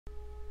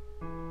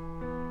Hey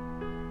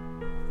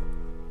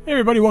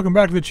everybody, welcome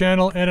back to the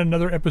channel and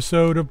another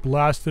episode of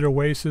Blasted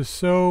Oasis.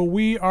 So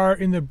we are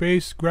in the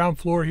base ground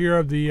floor here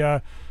of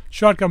the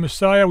Shotgun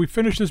Messiah. We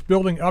finished this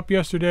building up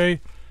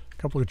yesterday. A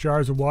couple of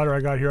jars of water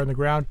I got here on the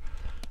ground.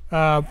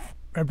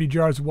 Empty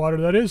jars of water,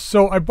 that is.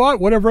 So I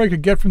bought whatever I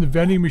could get from the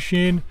vending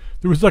machine.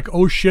 There was like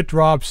oh shit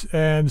drops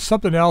and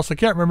something else. I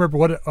can't remember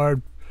what it,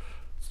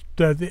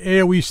 the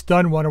AoE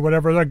stun one or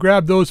whatever. I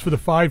grabbed those for the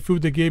 5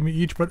 food they gave me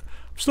each, but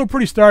I'm still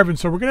pretty starving,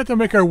 so we're going to have to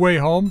make our way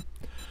home.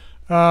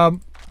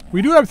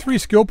 We do have 3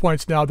 skill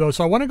points now, though,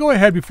 so I want to go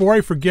ahead before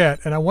I forget,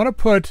 and I want to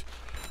put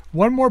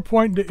 1 more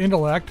point into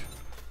intellect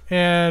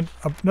and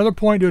another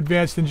point to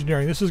advanced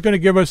engineering. This is going to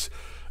give us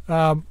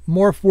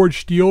more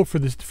forged steel for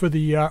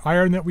the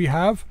iron that we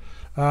have,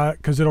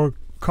 because it'll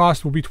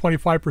cost will be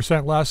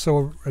 25% less.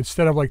 So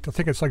instead of like, I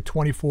think it's like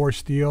 24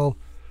 steel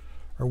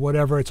or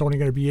whatever, it's only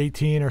going to be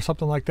 18 or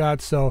something like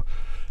that. So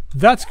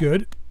that's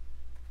good.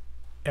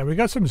 And we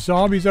got some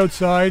zombies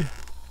outside.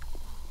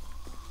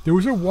 There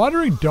was a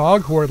wandering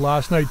dog horde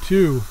last night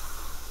too.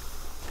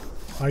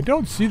 I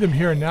don't see them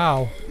here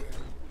now.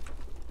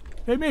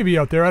 They may be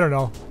out there, I don't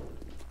know.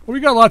 Well, we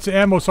got lots of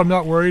ammo, so I'm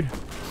not worried.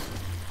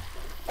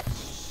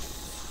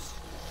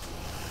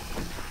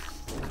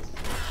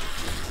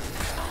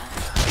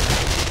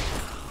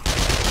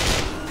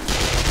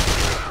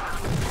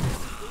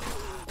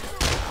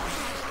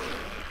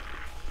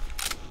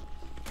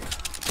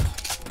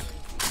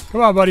 Come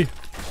on, buddy.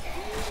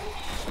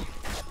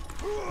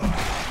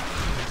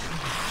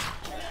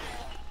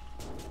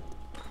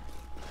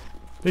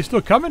 They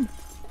still coming?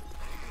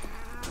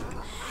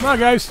 Come on,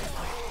 guys.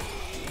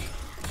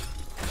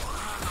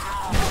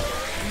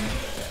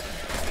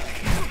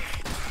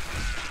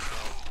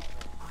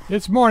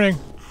 It's morning.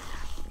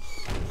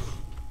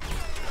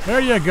 There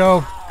you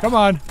go. Come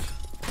on.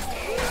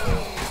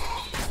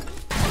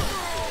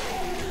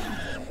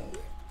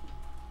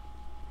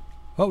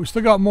 Oh, we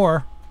still got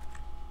more.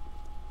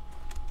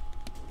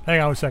 Hang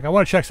on a sec. I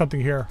want to check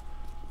something here.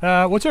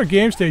 What's our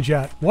game stage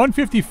at?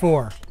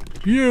 154.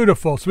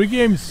 Beautiful. So we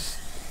gained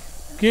 6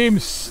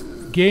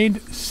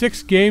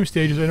 game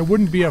stages, and it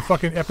wouldn't be a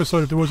fucking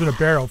episode if there wasn't a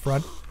barrel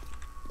front.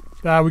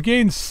 We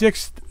gained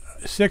six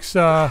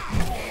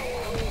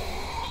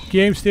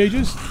game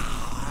stages.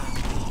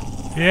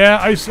 Yeah,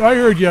 I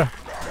heard you.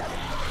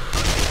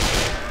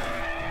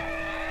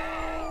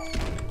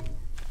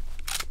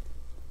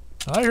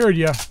 I heard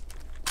you.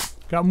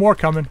 Got more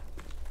coming.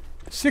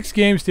 6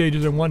 game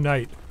stages in one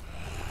night.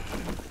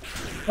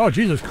 Oh,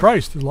 Jesus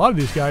Christ. There's a lot of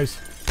these guys.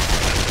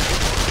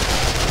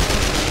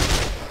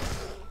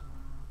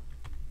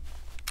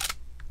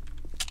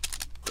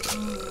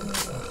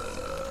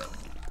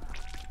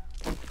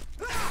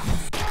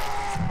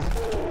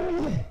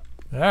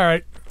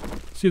 Alright.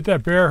 See if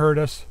that bear hurt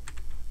us.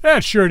 Yeah,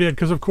 it sure did,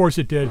 because of course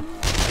it did.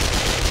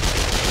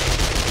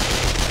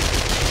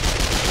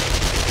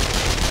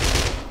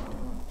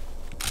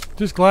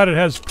 Just glad it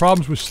has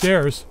problems with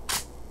stairs.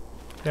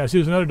 Yeah, see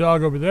there's another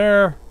dog over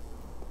there.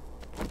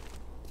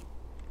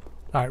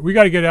 Alright, we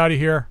got to get out of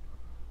here.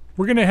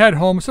 We're going to head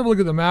home. Let's have a look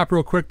at the map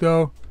real quick,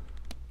 though.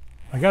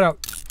 I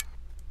got to...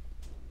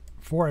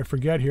 Before I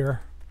forget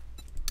here.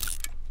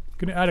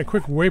 Going to add a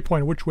quick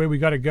waypoint which way we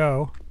got to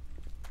go.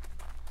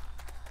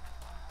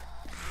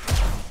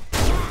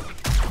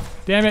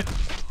 Damn it.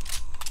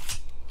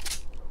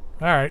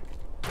 Alright.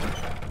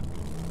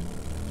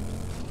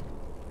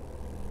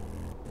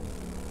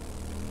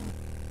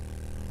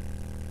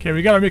 Okay,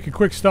 we gotta make a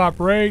quick stop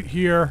right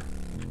here.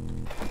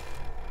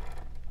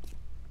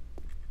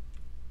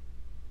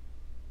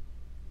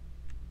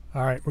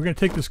 Alright, we're gonna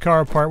take this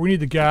car apart. We need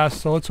the gas,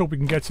 so let's hope we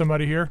can get some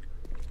out of here.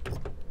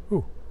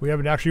 Ooh, we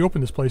haven't actually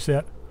opened this place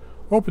yet.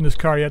 Opened this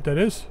car yet, that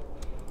is.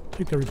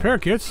 Take the repair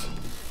kits.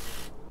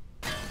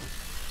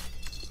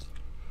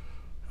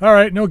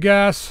 Alright, no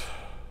gas.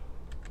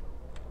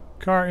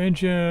 Car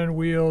engine,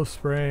 wheels,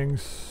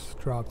 springs,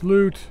 dropped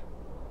loot.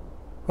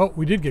 Oh,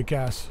 we did get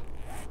gas.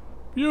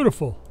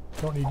 Beautiful.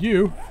 Don't need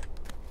you.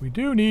 We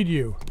do need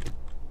you.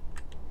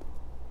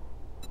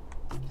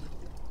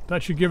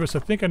 That should give us, I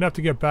think, enough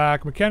to get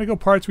back. Mechanical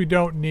parts we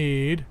don't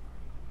need.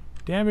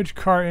 Damaged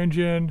car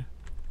engine.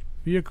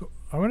 Vehicle.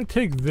 I want to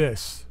take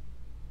this.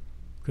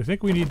 I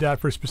think we need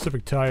that for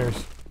specific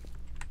tires.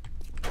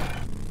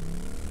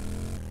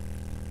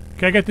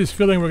 Okay, I get this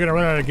feeling we're going to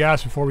run out of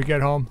gas before we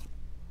get home.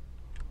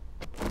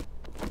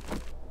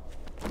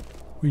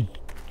 We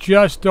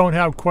just don't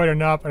have quite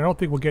enough. I don't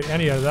think we'll get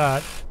any of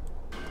that.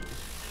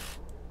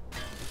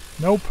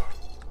 Nope.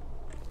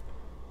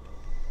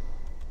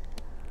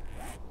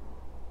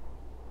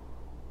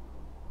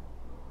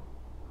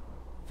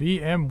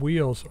 VM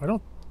wheels. I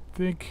don't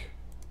think...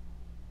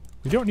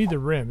 We don't need the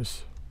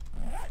rims.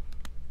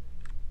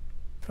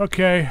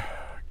 Okay.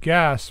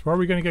 Gas. Where are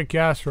we going to get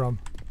gas from?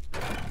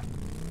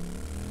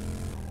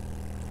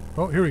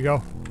 Oh, here we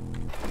go.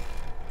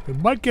 We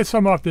might get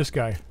some off this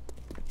guy.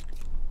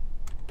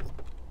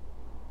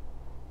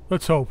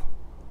 Let's hope.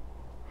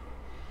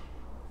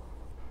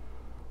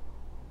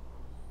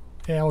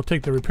 And we'll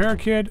take the repair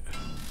kit.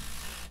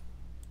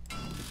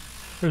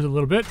 There's a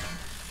little bit.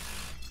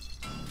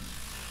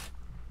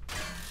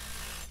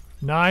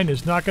 9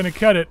 is not going to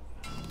cut it.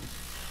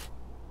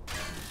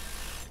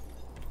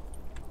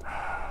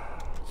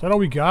 Is that all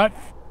we got?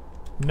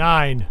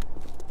 9.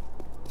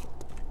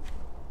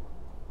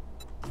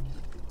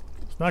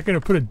 It's not going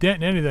to put a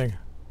dent in anything.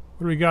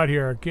 What do we got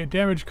here? Get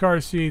damaged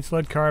car seats,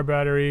 lead car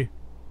battery,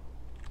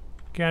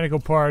 mechanical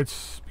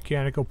parts,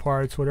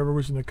 whatever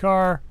was in the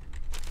car.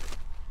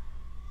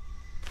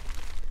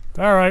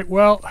 Alright,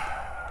 well.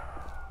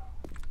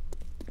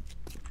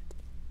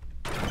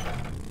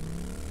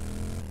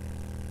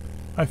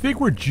 I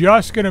think we're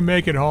just going to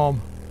make it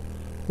home.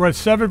 We're at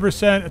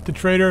 7% at the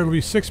trader. It'll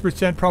be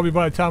 6% probably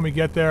by the time we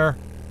get there.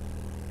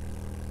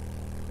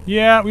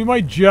 Yeah, we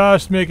might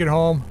just make it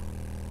home.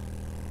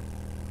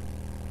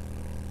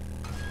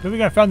 I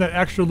think I found that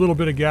extra little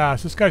bit of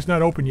gas. This guy's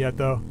not open yet,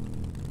 though.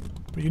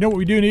 But you know what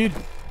we do need?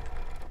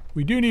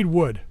 We do need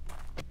wood.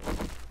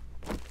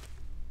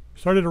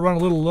 Started to run a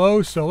little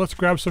low, so let's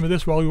grab some of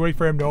this while we wait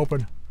for him to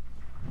open.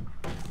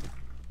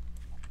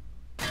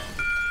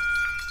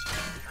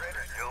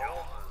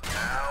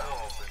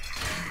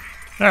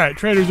 Alright,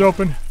 trader's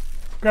open.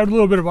 Grabbed a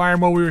little bit of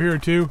iron while we were here,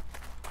 too.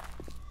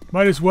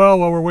 Might as well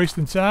while we're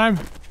wasting time.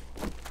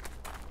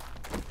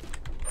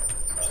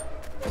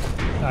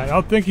 I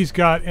don't think he's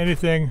got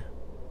anything.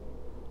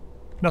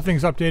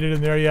 Nothing's updated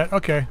in there yet.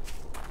 Okay.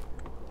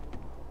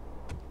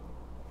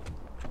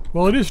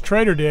 Well, it is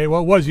Trader Day.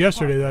 Well, it was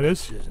yesterday, that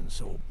is.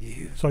 So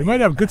he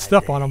might have good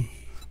stuff on him.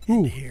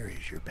 Ooh.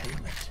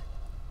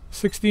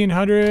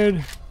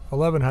 1,600,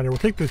 1,100. We'll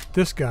take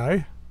this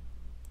guy.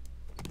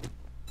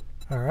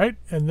 Alright,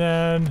 and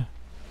then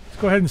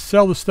let's go ahead and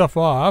sell the stuff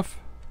off.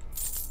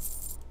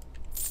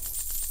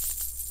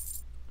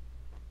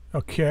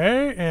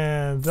 Okay,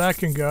 and that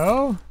can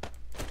go.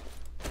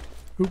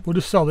 Oop, we'll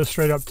just sell this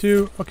straight up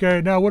too. Okay,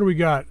 now what do we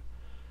got?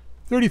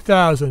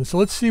 30,000. So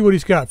let's see what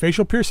he's got.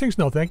 Facial piercings?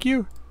 No, thank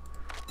you.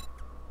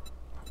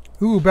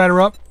 Ooh,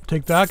 batter up.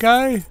 Take that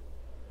guy.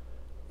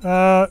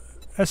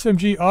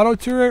 SMG auto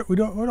turret. We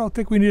don't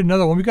think we need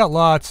another one. We got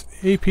lots.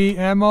 AP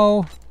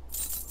ammo.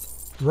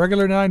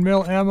 Regular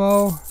 9mm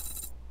ammo.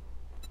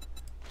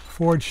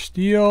 Forged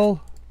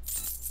steel.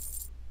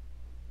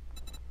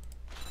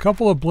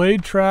 Couple of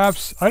blade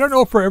traps. I don't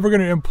know if we're ever going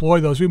to employ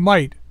those. We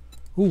might.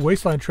 Ooh,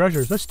 Wasteland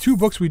Treasures. That's 2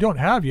 books we don't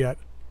have yet.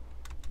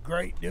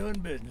 Great doing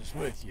business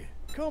with you.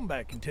 Come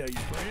back and tell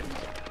your friends.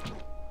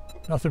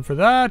 Nothing for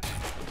that.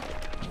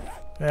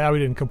 Yeah, we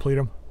didn't complete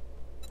them.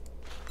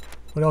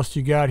 What else do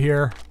you got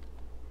here?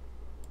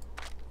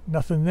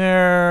 Nothing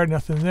there.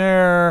 Nothing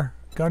there.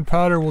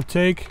 Gunpowder we'll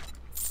take.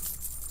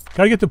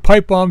 Gotta get the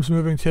pipe bombs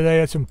moving today.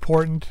 That's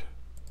important.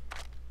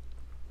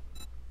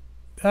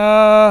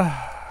 I'm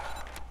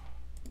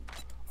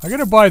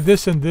gonna buy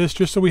this and this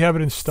just so we have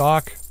it in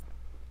stock.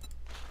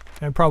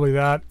 And probably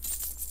that.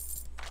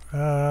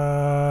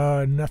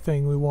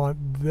 Nothing we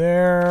want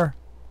there.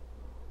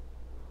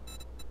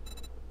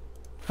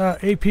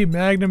 AP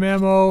Magnum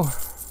ammo.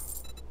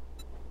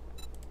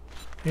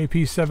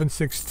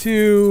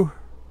 AP762.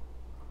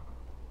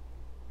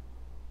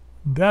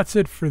 That's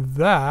it for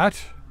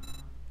that.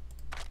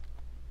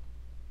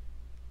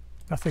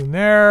 Nothing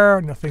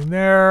there. Nothing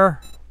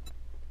there.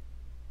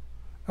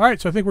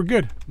 Alright, so I think we're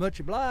good. Much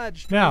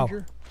obliged,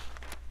 stranger.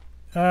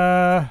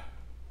 Now,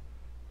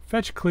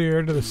 fetch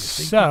clear to the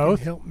south. You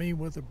can help me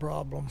with a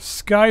problem.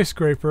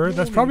 Skyscraper.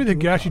 That's probably the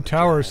Gashi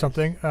Tower or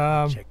something.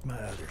 Check my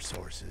other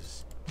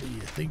sources. Do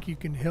you think you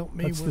can help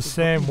me with the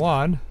same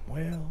one.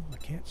 Well, I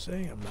can't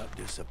say I'm not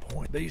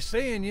disappointed. Be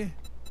seeing you.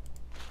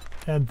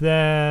 And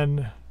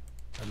then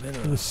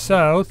to the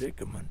south.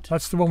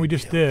 That's the one we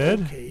just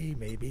did. Okay,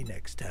 maybe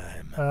next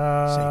time. Safe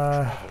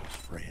travels,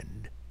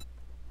 friend.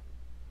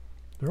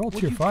 They're all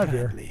tier 5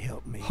 here.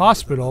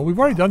 Hospital. We've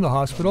already done the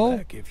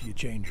hospital. If you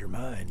change your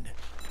mind.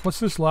 What's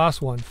this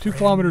last one? 2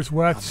 kilometers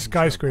west,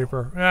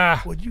 skyscraper.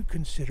 Ah. Would you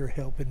consider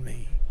helping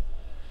me?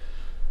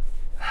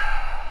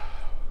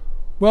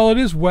 Well, it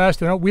is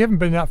west. We haven't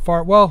been that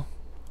far. Well,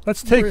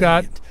 let's take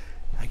that.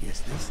 I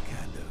guess this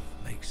kind of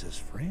makes us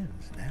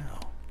friends now.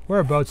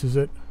 Whereabouts is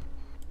it?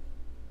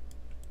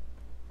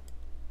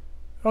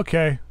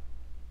 Okay.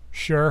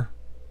 Sure.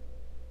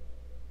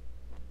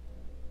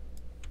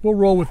 We'll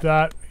roll with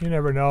that. You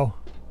never know.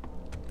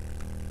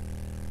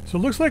 So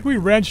it looks like we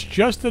wrenched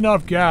just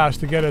enough gas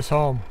to get us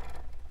home.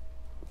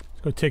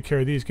 Let's go take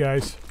care of these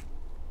guys.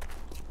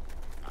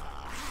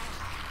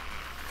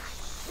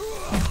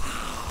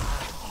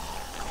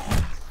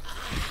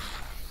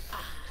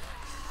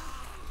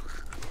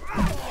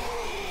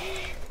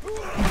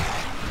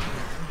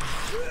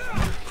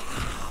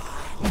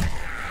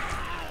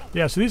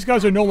 Yeah, so these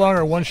guys are no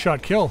longer a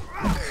one-shot kill.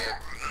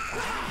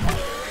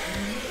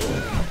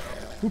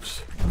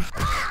 Oops.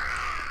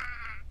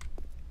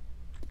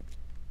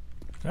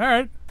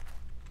 Alright.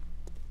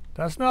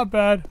 That's not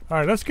bad.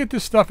 Alright, let's get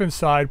this stuff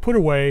inside, put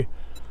away.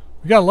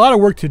 We got a lot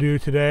of work to do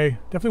today.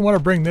 Definitely want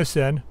to bring this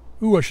in.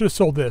 Ooh, I should have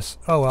sold this.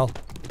 Oh well.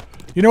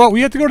 You know what?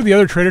 We have to go to the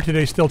other trader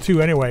today still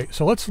too anyway.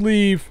 So let's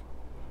leave.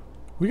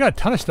 We got a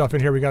ton of stuff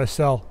in here we got to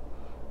sell.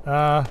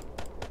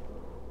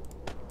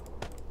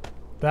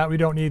 That we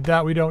don't need.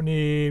 That we don't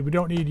need. We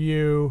don't need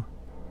you.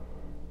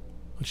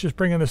 Let's just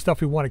bring in the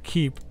stuff we want to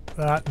keep.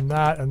 That and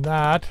that and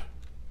that.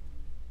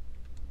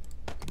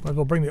 Might as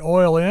well bring the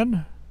oil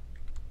in.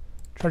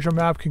 Treasure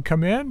map can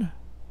come in.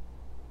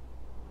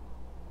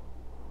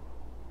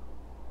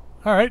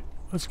 Alright,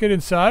 let's get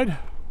inside.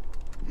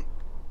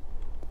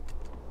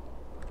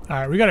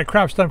 Alright, we got a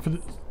crap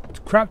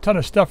ton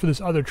of stuff for this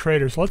other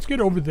trader, so let's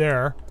get over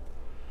there.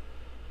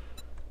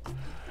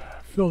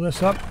 Fill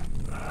this up.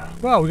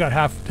 Well, we got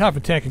half a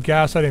tank of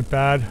gas, that ain't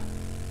bad.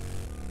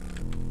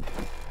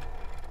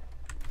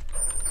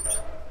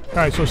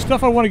 Alright, so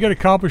stuff I want to get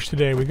accomplished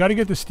today. We got to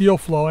get the steel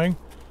flowing.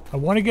 I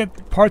want to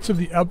get parts of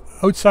the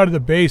outside of the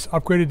base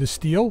upgraded to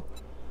steel.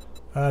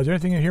 Is there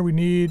anything in here we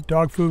need?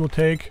 Dog food we'll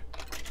take.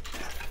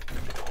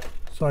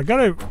 So I got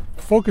to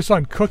focus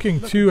on cooking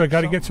too. I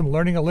got to get some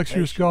learning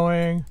elixirs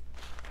going.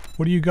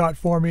 What do you got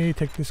for me?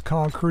 Take this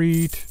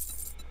concrete.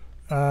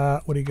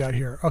 What do you got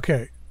here?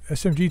 Okay,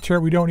 SMG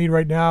turret we don't need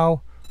right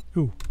now.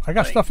 Ooh, I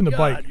got stuff in the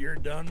bike. You're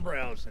done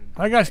browsing.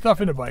 I got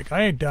stuff in the bike.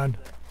 I ain't done.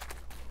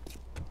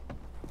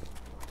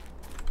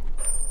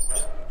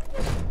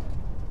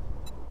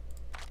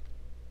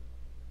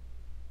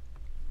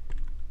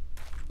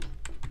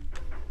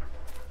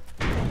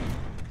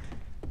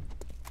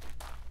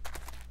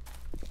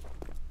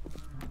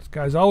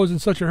 Guy's always in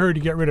such a hurry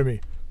to get rid of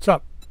me. What's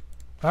up?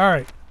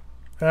 Alright.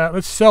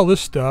 Let's sell this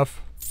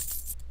stuff.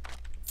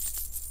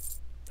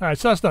 Alright,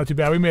 so that's not too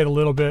bad. We made a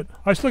little bit.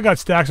 I still got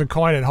stacks of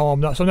coin at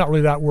home, so I'm not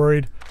really that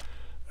worried.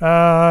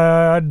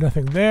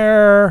 Nothing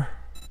there.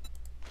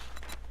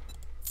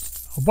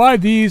 I'll buy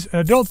these, and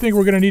I don't think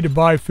we're going to need to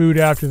buy food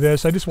after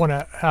this. I just want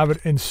to have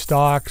it in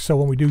stock, so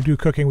when we do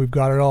cooking, we've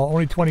got it all.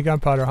 Only 20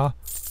 gunpowder, huh?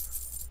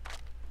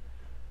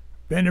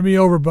 Bending me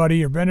over, buddy.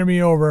 You're bending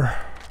me over.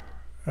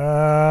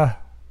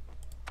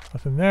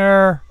 Nothing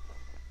there.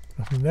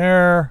 Nothing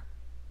there.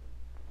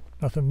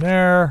 Nothing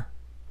there.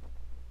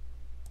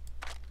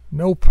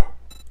 Nope.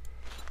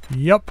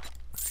 Yep.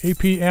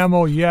 AP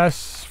ammo,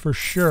 yes, for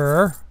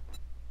sure.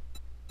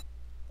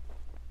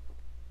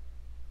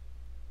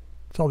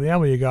 That's all the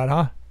ammo you got,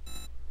 huh?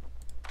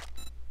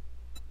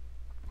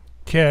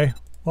 Okay.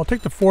 Well, I'll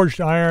take the forged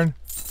iron.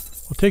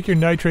 We'll take your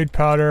nitrate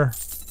powder.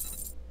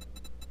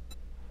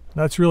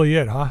 That's really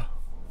it, huh?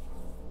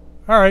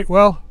 Alright,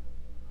 well.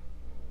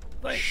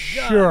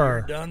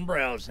 Sure. Done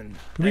browsing.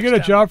 Did we get a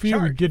job for you?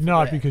 We did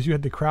not because you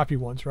had the crappy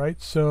ones, right?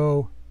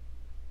 So,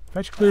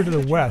 fetch clear to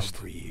the west.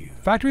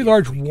 Factory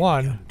large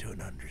 1.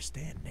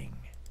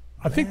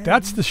 I think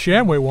that's the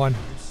Shamway one.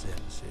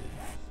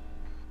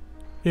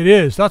 It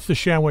is. That's the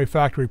Shamway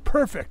factory.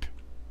 Perfect.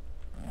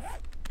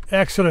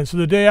 Excellent. So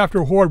the day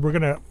after Horde, we're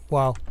going to,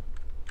 well,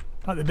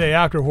 not the day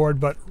after Horde,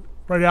 but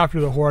right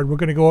after the Horde, we're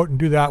going to go out and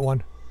do that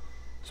one.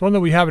 It's one that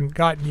we haven't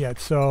gotten yet,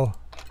 so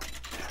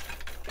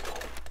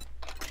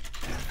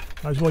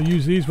might as well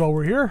use these while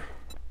we're here.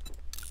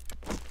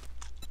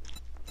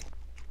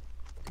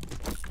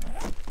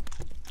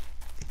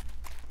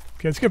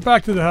 Okay, let's get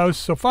back to the house.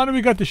 So finally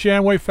we got the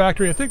Shamway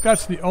factory. I think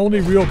that's the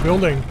only real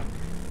building,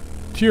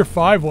 tier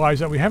 5 wise,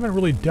 that we haven't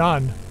really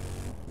done.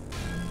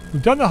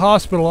 We've done the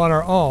hospital on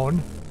our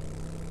own.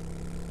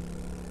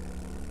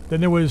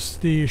 Then there was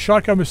the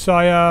Shotgun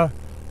Messiah.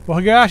 Well,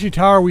 Higashi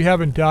Tower we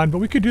haven't done, but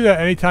we could do that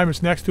anytime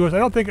it's next to us. I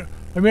don't think,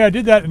 I mean, I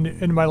did that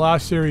in my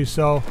last series,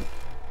 so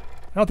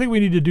I don't think we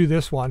need to do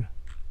this one.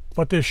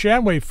 But the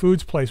Shamway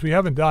Foods place we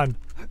haven't done,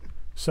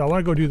 so I want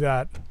to go do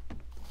that.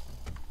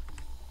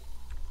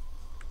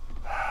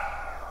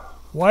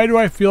 Why do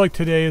I feel like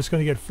today is going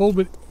to get filled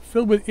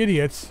with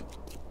idiots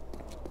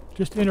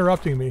just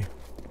interrupting me?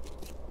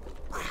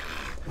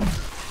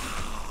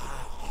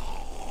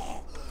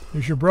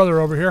 There's your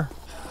brother over here.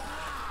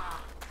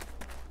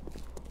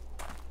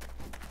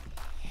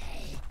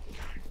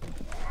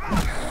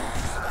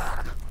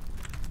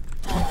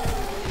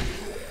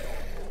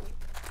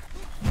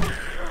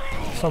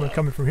 Someone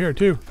coming from here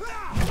too.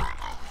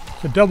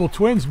 It's the double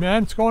twins,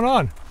 man. What's going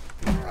on?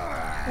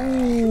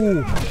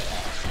 Ooh.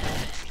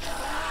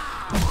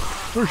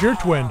 Where's your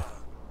twin?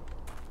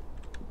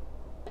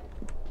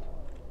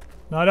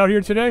 Not out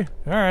here today?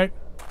 Alright.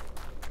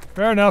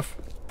 Fair enough.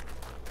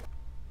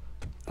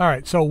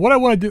 Alright, so what I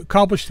want to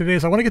accomplish today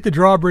is I want to get the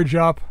drawbridge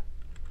up.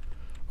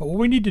 But what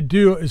we need to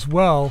do as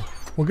well,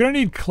 we're going to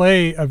need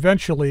clay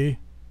eventually.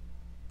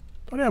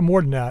 Don't I have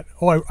more than that?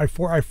 Oh,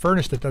 I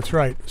furnished it, that's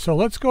right. So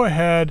let's go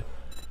ahead.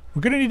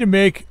 We're going to need to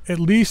make at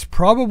least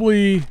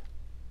probably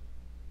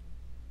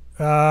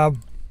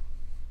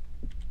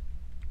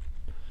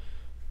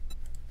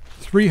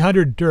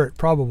 300 dirt,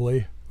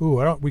 probably.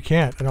 Ooh, we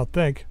can't, I don't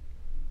think.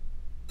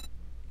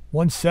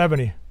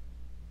 170.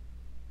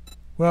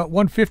 Well,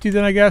 150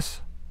 then, I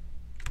guess.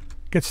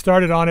 Get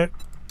started on it.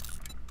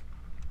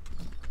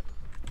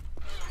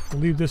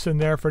 We'll leave this in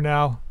there for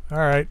now.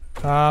 Alright.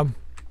 Let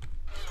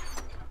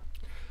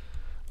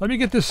me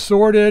get this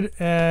sorted,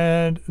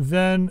 and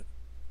then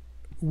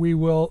we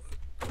will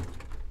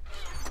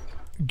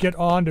get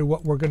on to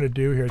what we're going to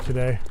do here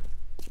today.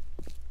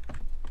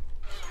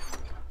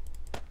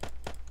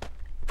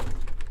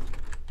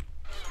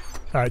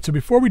 Alright, so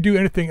before we do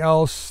anything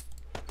else,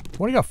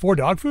 we only got 4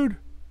 dog food?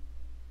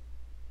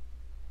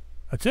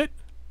 That's it?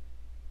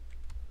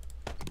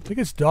 I think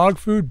it's dog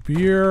food,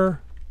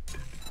 beer.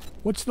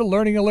 What's the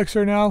learning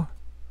elixir now?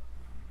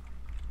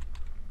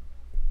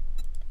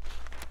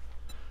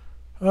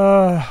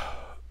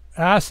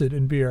 Acid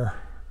and beer.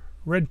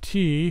 Red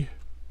tea,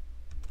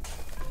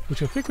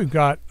 which I think we've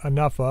got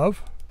enough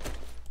of.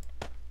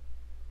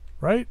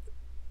 Right?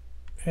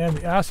 And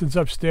the acid's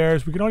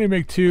upstairs. We can only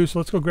make 2, so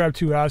let's go grab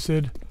 2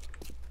 acid.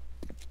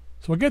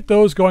 So we'll get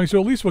those going, so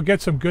at least we'll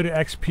get some good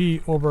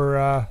XP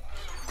over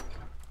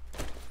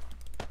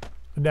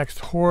the next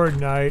horde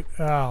night.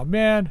 Oh,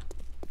 man.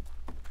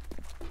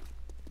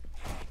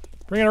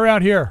 Bring it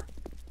around here.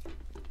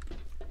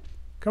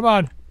 Come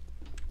on.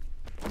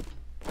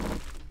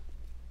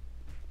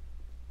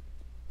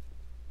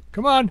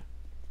 Come on.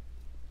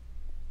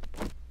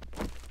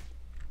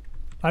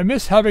 I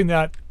miss having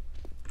that...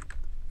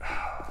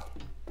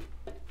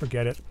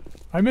 Forget it.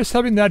 I miss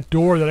having that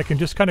door that I can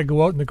just kind of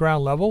go out in the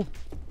ground level.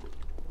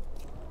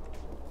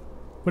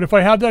 But if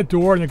I have that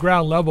door in the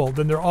ground level,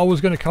 then they're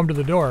always going to come to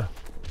the door.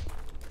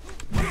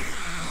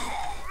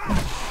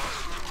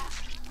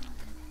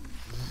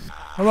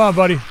 Come on,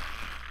 buddy.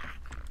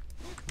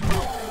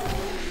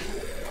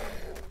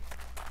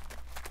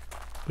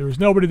 There was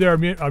nobody there a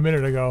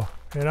minute ago,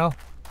 you know?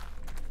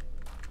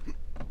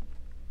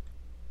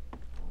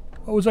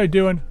 What was I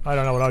doing? I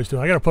don't know what I was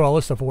doing. I gotta put all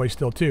this stuff away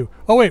still, too.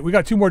 Oh, wait, we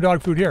got 2 more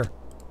dog food here.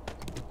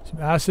 Some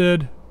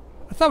acid.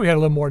 I thought we had a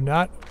little more than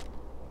that.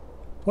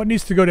 What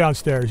needs to go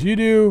downstairs? You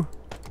do.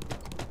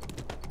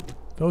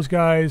 Those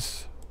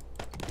guys.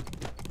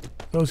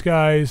 Those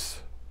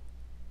guys.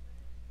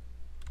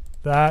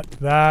 That.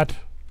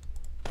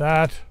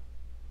 Alright,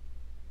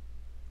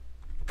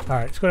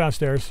 let's go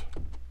downstairs.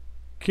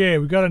 Okay,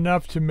 we got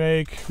enough to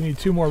make... We need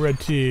 2 more red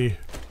tea.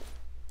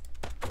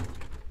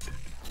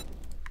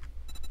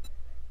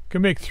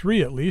 Can make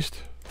 3 at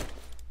least.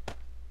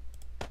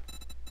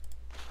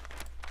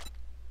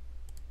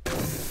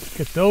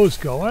 Get those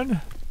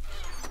going.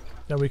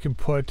 Then we can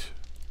put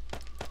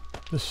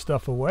this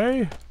stuff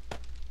away.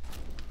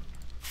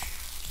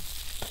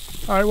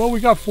 Alright, well we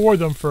got 4 of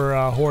them for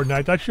Horde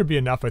Night. That should be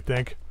enough, I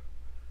think.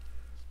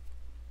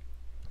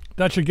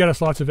 That should get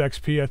us lots of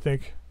XP, I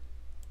think.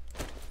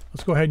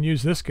 Let's go ahead and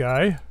use this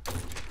guy.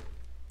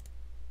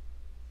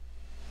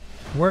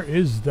 Where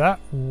is that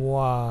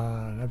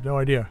one? I have no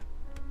idea.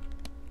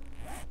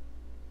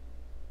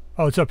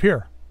 Oh, it's up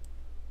here.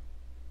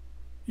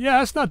 Yeah,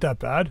 that's not that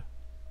bad.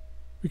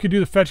 We could do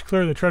the fetch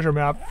clear of the treasure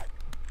map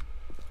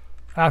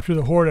after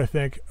the horde, I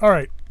think.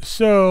 Alright,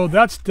 so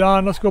that's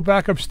done. Let's go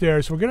back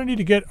upstairs. So we're going to need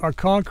to get our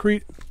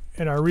concrete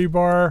and our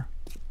rebar,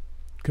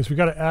 because we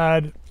got to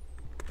add...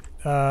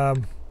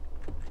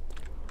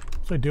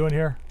 what's I doing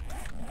here?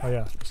 Oh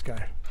yeah, this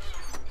guy.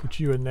 Put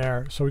you in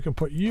there. So we can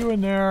put you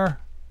in there.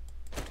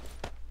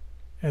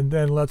 And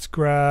then let's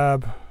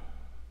grab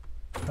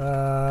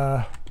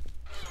our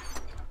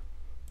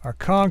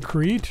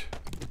concrete,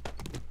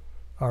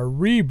 our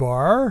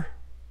rebar.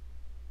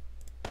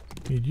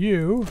 Need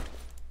you.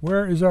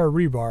 Where is our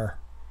rebar?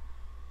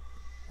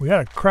 We had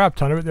a crap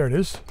ton of it. There it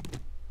is.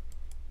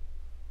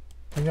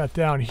 Bring that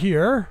down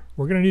here.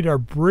 We're going to need our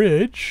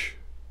bridge.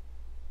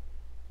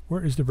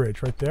 Where is the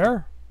bridge? Right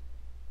there.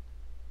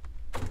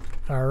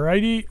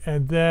 Alrighty.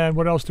 And then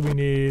what else do we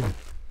need?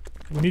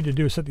 What we need to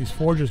do is set these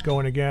forges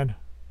going again.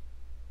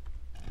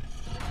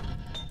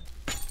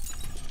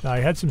 Now, I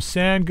had some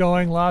sand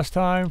going last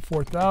time.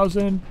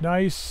 4,000.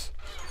 Nice.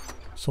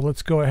 So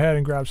let's go ahead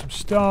and grab some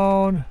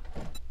stone.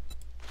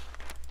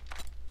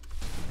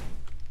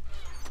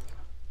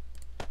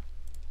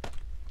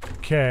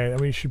 Okay, then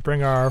we should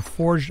bring our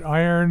forged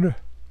iron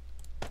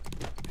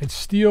and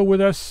steel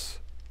with us.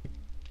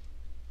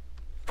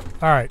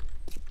 Alright.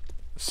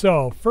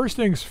 So, first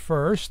things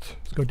first.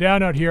 Let's go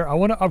down out here. I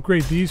want to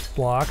upgrade these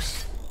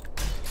blocks.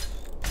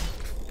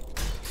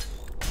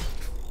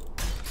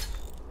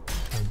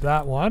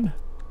 That one.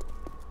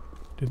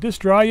 Did this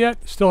dry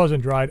yet? Still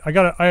hasn't dried.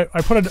 I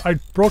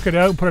broke it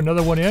out and put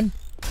another one in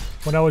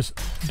when I was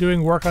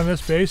doing work on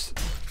this base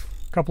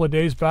a couple of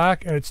days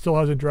back, and it still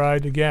hasn't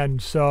dried again.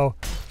 So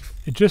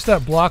it's just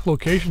that block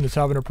location that's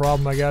having a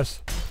problem, I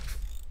guess.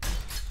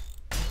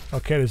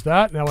 Okay, there's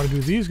that. Now I want to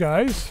do these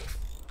guys.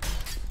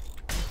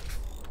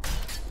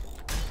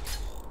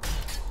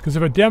 Because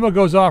if a demo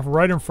goes off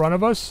right in front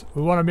of us,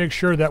 we want to make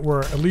sure that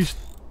we're at least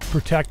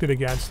protected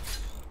against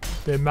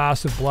the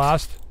massive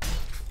blast.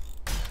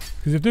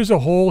 Because if there's a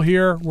hole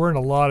here, we're in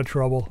a lot of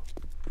trouble.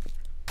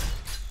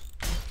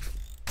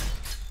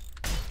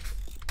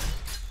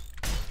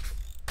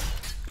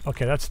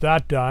 Okay, that's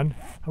that done.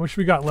 How much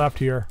we got left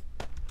here?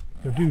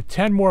 We'll do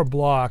 10 more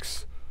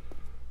blocks.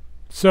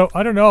 So,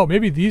 I don't know.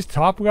 Maybe these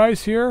top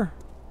guys here?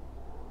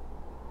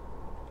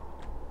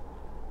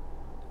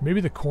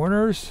 Maybe the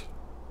corners?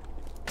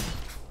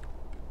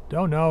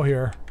 Don't know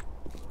here.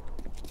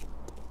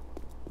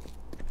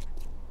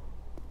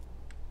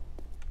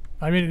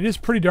 I mean, it is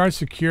pretty darn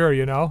secure,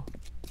 you know?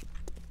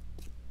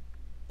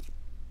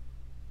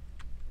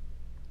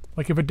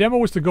 Like if a demo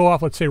was to go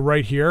off, let's say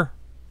right here,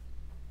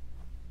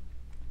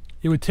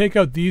 it would take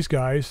out these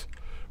guys,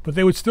 but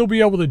they would still be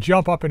able to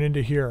jump up and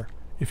into here,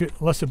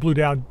 unless it blew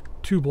down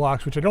 2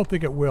 blocks, which I don't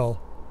think it will.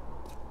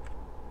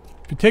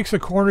 If it takes the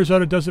corners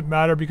out, it doesn't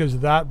matter because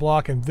that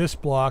block and this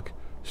block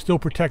still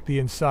protect the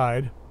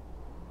inside.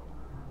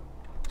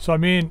 So I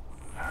mean,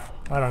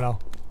 I don't know.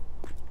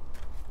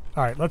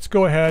 Alright, let's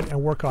go ahead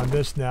and work on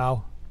this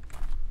now.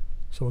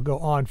 So we'll go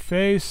on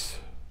face.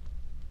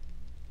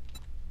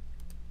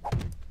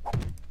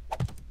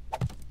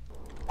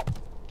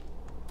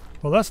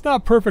 Well, that's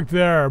not perfect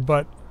there,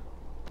 but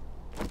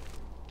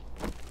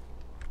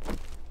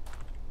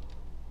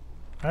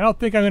I don't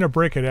think I'm going to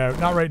break it out.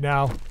 Not right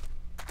now.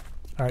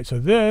 Alright, so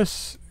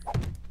this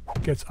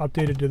gets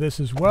updated to this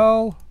as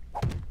well.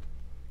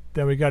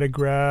 Then we got to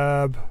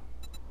grab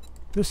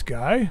this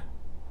guy.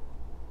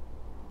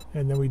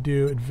 And then we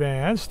do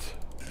advanced.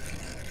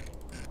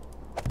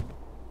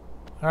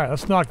 Alright,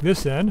 let's knock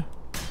this in.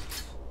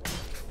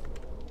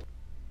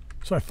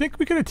 So I think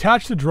we can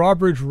attach the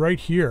drawbridge right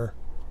here.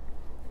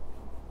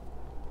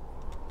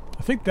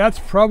 I think that's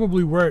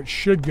probably where it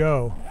should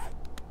go.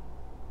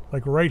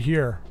 Like right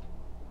here.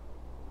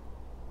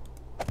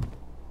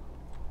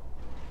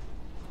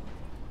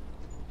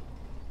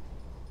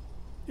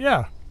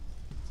 Yeah.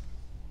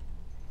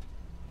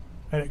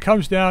 And it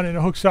comes down and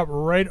it hooks up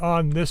right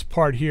on this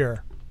part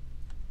here.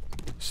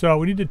 So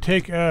we need to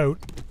take out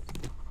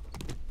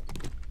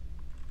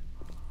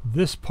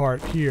this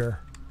part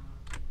here.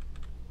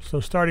 So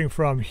starting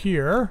from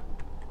here,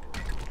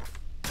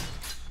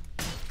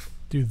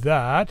 do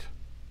that.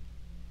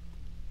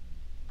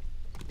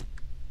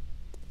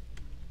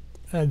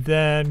 And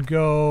then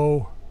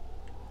go,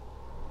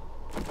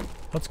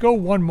 let's go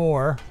one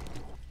more.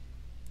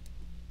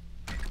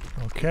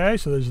 Okay,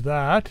 so there's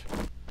that.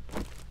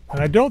 And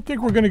I don't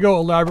think we're going to go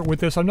elaborate with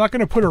this. I'm not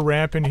going to put a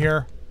ramp in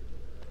here.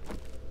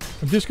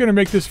 I'm just going to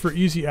make this for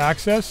easy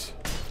access.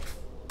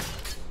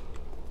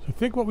 So I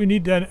think what we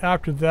need then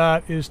after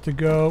that is to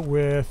go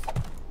with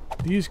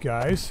these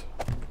guys.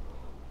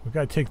 We've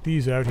got to take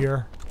these out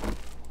here.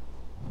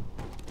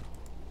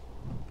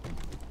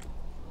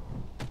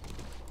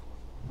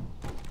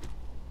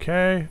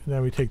 Okay, and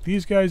then we take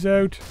these guys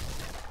out.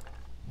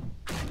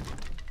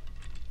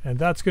 And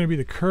that's going to be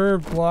the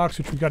curved blocks,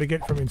 which we got to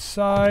get from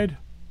inside.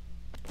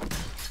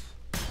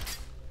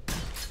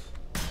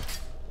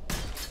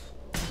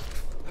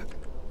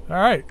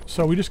 Alright,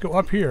 so we just go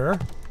up here.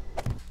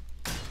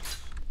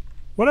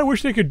 What I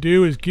wish they could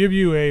do is give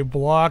you a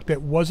block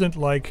that wasn't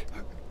like,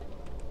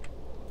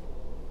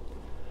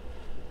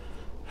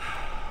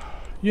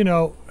 you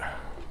know,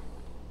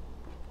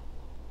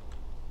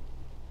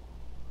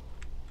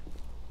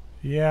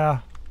 yeah.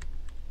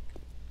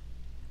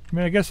 I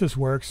mean, I guess this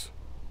works.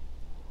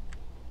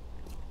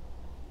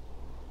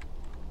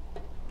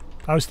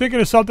 I was thinking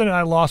of something and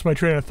I lost my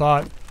train of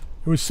thought.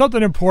 It was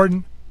something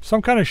important,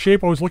 some kind of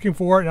shape I was looking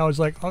for, and I was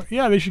like, oh,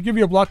 yeah, they should give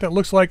you a block that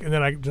looks like, and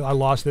then I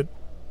lost it.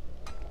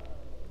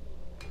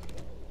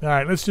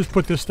 Alright, let's just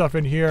put this stuff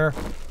in here.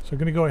 So we're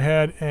going to go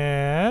ahead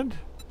and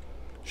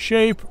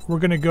shape. We're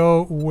going to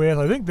go with,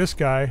 I think, this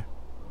guy.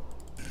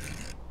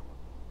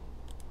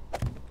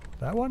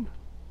 That one?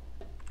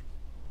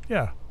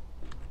 Yeah.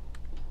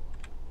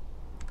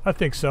 I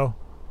think so.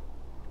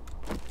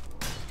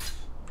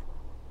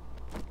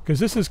 Because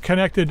this is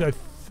connected,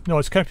 no,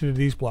 it's connected to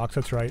these blocks,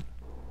 that's right.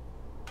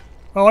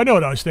 Oh, I know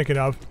what I was thinking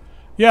of.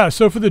 Yeah,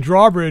 so for the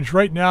drawbridge,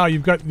 right now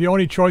you've got the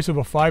only choice of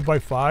a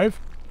 5x5.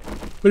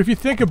 But if you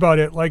think about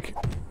it, like,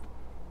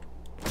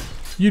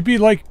 you'd be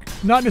like,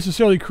 not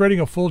necessarily creating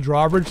a full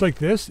drawbridge like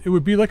this, it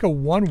would be like a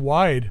 1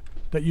 wide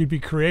that you'd be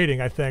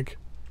creating, I think.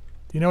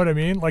 You know what I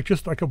mean? Like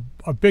just like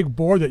a big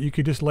board that you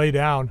could just lay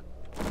down.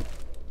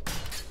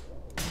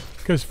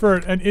 Because for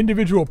an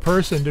individual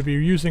person to be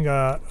using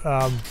a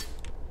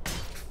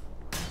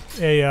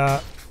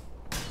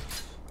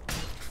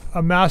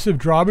massive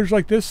drawbridge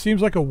like this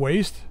seems like a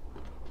waste.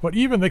 But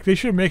even like they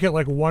should make it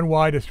like 1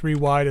 wide, a 3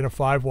 wide, and a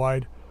 5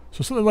 wide.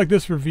 So something like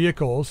this for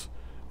vehicles,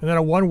 and then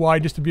a 1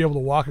 wide just to be able to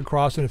walk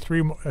across, and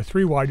a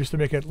 3 wide just to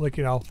make it, like,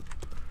 you know,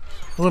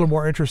 a little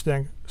more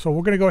interesting. So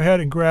we're going to go ahead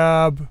and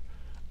grab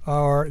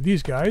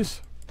these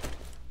guys.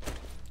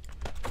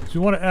 So we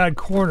want to add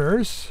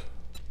corners.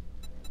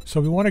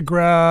 So we want to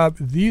grab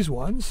these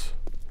ones.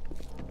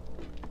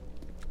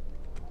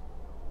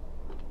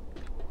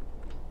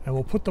 And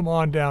we'll put them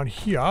on down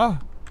here,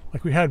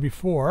 like we had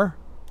before.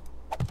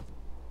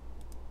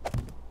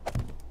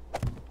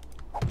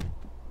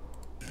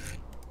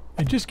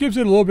 It just gives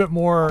it a little bit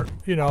more,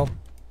 you know,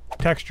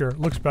 texture.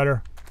 Looks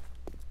better.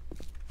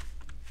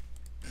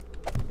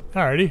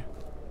 Alrighty.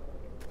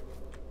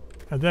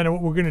 And then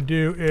what we're going to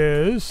do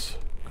is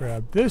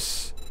grab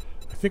this.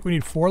 I think we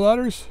need 4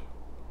 ladders.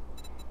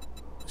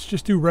 Let's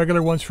just do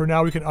regular ones for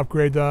now. We can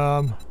upgrade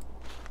them.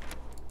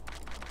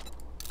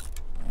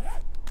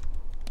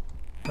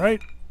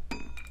 Right?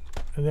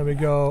 And then we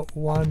go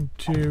 1,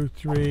 2,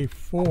 3,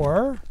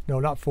 4. No,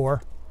 not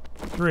 4.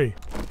 3.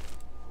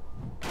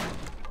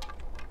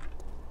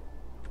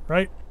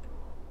 Right?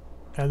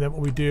 And then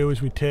what we do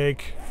is we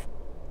take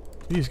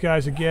These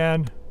guys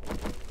again.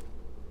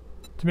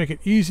 To make it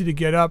easy to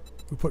get up,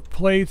 we put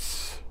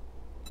plates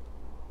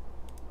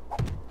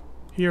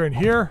here and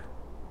here.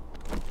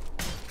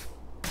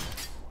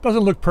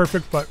 Doesn't look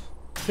perfect, but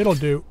it'll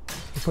do.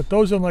 We put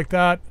those in like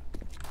that,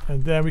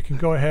 and then we can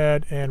go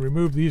ahead and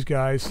remove these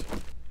guys.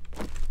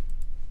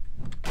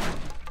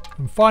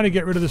 I'm fine to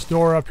get rid of this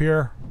door up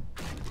here.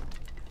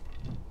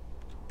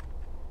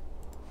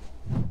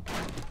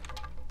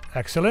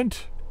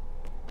 Excellent.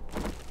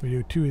 We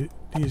do two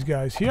of these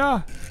guys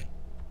here.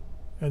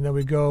 And then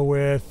we go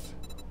with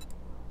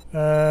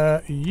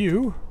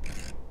you.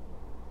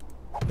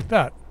 Like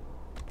that.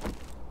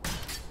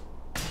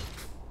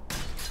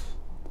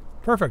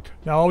 Perfect.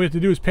 Now all we have to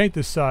do is paint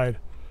this side.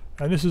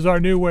 And this is our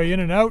new way in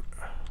and out.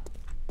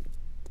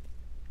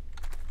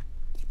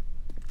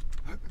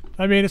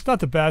 I mean, it's not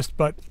the best,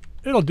 but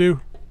it'll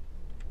do.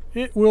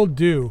 It will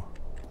do.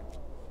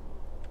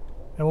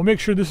 And we'll make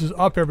sure this is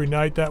up every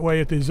night. That way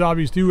if the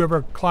zombies do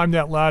ever climb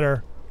that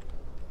ladder,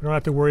 we don't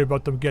have to worry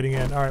about them getting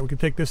in. Alright, we can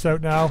take this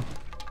out now.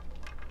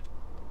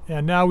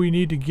 And now we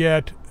need to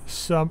get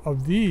some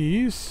of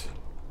these.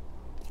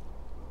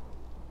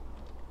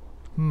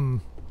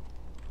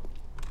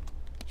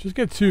 Just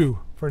get two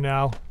for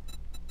now.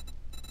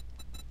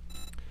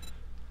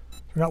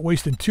 We're not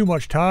wasting too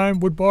much time.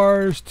 Wood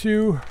bars,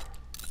 two.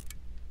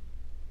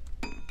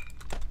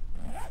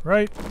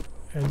 Right.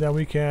 And then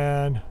we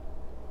can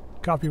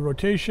copy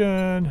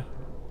rotation.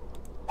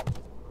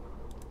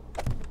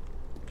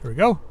 There we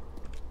go.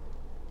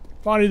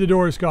 Finally the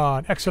door is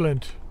gone.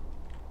 Excellent.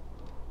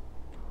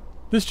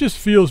 This just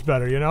feels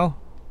better, you know?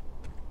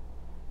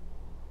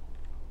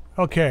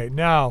 Okay,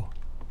 now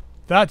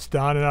that's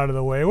done and out of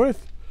the way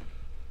with.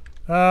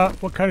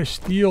 What kind of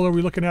steel are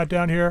we looking at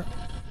down here?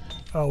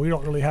 Oh, we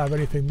don't really have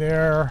anything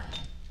there.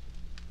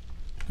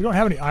 We don't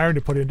have any iron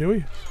to put in, do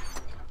we?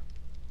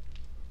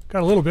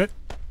 Got a little bit.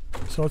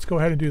 So let's go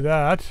ahead and do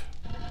that.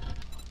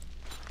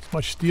 As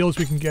much steel as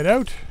we can get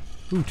out.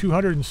 Ooh,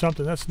 200 and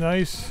something. That's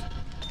nice.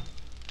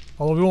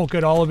 Although we won't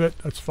get all of it.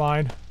 That's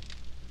fine.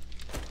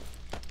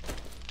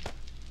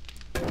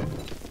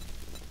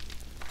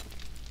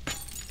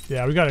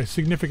 Yeah, we got a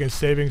significant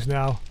savings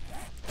now.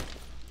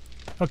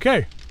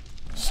 Okay.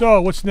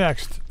 So, what's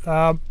next?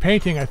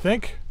 Painting, I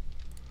think.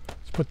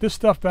 Let's put this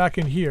stuff back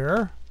in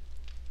here.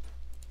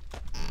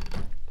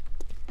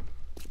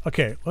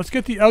 Okay, let's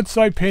get the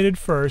outside painted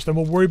first, and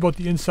we'll worry about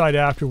the inside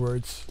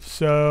afterwards.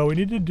 So, we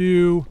need to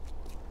do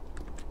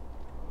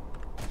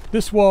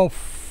this wall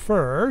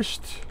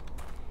first.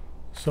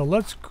 So,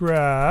 let's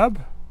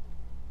grab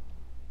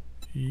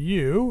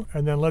you,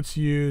 and then let's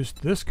use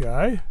this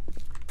guy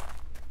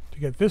to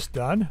get this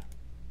done.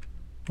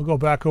 We'll go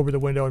back over the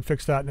window and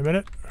fix that in a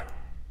minute.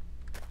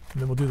 And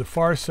then we'll do the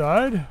far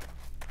side.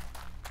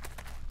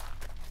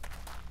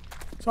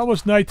 It's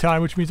almost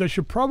nighttime, which means I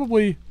should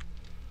probably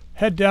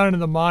head down into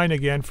the mine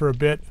again for a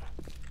bit.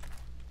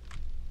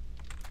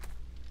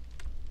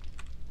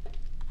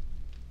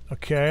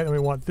 Okay, then we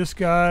want this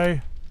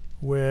guy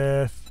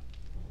with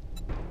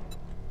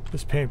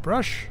this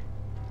paintbrush.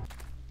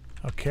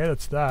 Okay,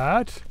 that's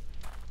that.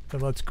 Then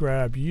let's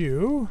grab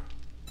you.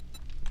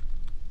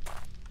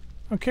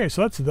 Okay,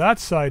 so that's that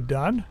side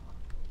done.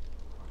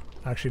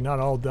 Actually,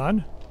 not all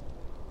done.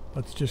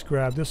 Let's just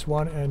grab this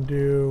one and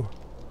do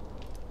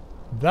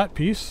that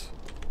piece.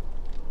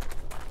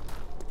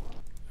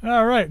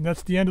 Alright, and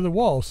that's the end of the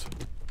walls.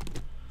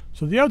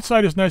 So the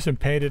outside is nice and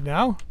painted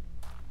now.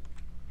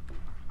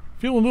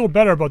 Feeling a little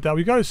better about that.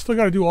 We still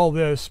got to do all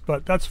this,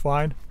 but that's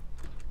fine.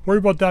 Worry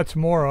about that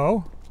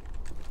tomorrow.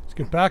 Let's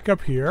get back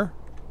up here.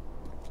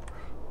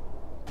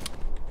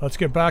 Let's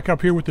get back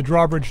up here with the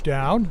drawbridge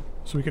down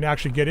so we can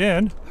actually get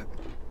in.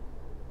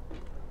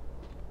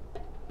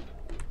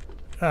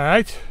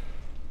 Alright.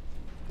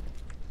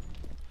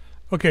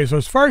 Okay, so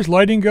as far as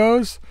lighting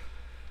goes,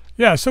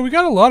 yeah, so we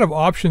got a lot of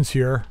options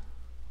here.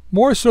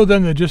 More so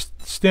than the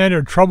just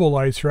standard trouble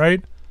lights,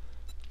 right?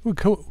 Ooh,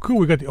 cool.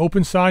 We got the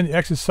open sign, the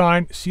exit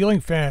sign, ceiling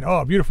fan.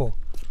 Oh, beautiful.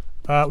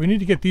 We need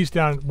to get these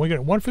down. We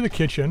got one for the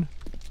kitchen,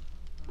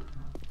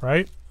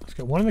 right? Let's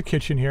get one in the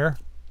kitchen here,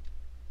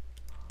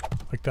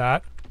 like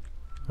that.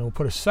 And we'll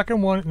put a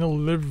second one in the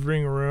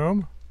living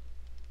room,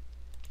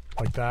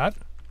 like that.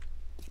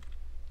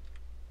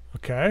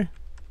 Okay.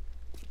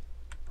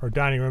 Our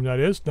dining room, that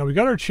is. Now we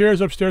got our chairs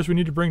upstairs we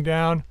need to bring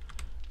down.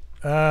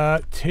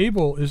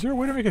 Table. Is there a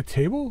way to make a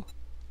table?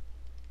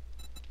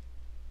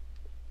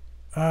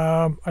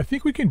 I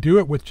think we can do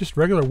it with just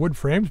regular wood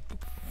frame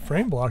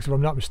blocks, if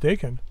I'm not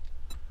mistaken.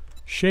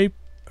 Shape.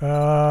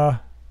 Yeah,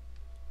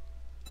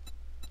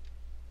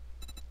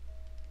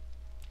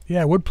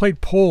 wood plate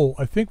pole.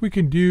 I think we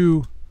can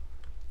do,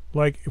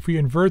 like, if we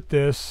invert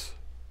this,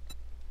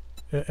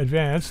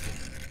 advanced,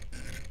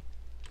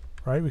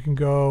 right? We can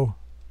go.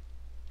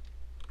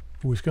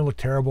 Ooh, it's gonna look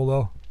terrible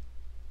though.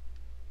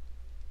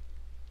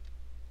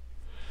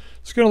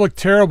 It's gonna look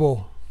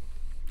terrible.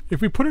 If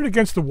we put it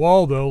against the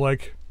wall though,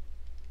 like,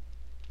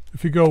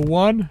 if you go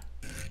 1,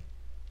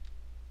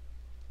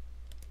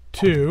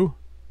 2,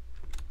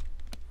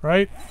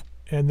 right?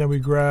 And then we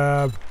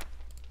grab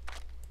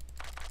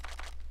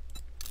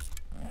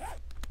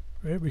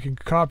Right, we can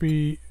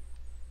copy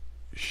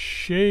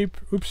shape.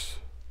 Oops.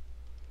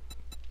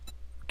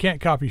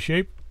 Can't copy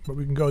shape, but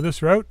we can go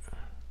this route.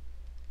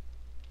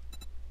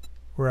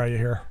 Where are you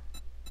here?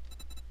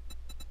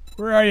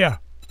 Where are you?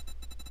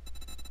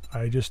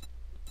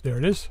 There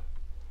it is.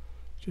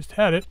 Just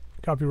had it.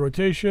 Copy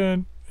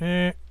rotation.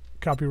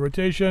 Copy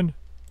rotation.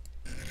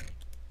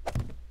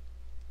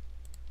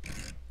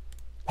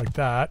 Like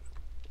that.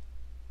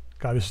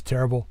 God, this is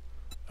terrible.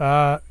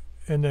 And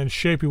then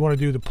shape, we want to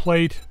do the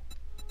plate.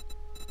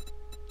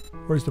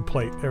 Where's the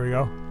plate? There we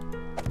go.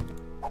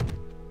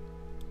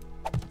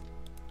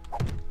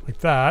 Like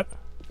that.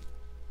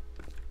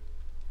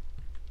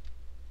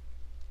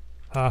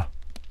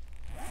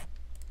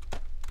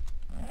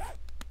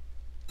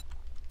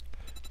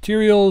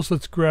 Materials,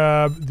 let's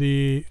grab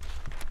the...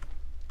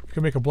 We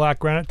can make a black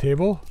granite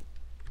table.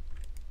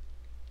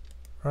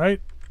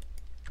 Right?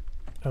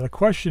 Now the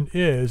question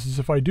is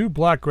if I do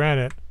black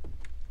granite,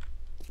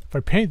 if I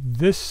paint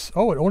this...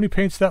 Oh, it only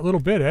paints that little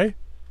bit, eh?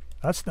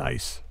 That's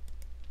nice.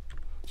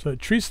 So it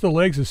treats the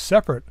legs as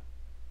separate.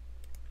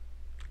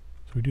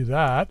 So we do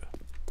that.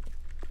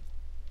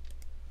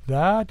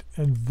 That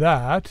and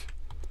that.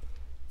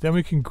 Then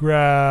we can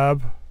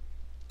grab...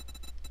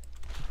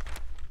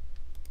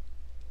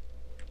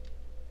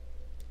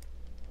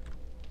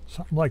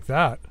 something like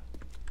that.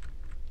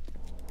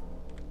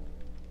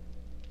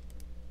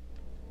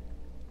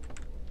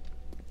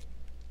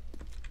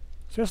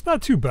 So it's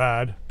not too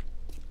bad.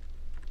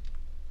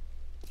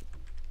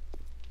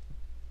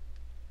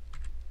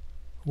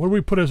 What do we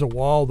put as a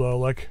wall though?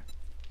 Like,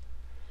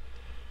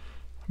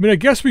 I mean, I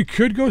guess we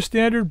could go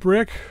standard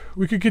brick.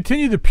 We could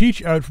continue the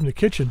peach out from the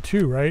kitchen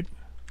too, right?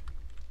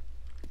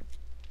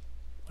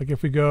 Like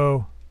if we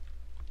go...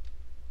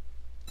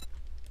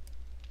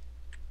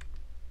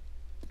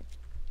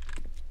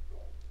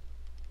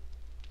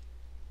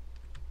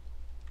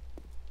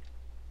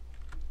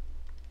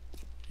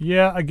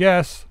 Yeah, I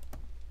guess.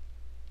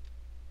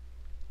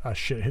 Ah,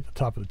 shit, hit the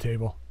top of the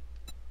table.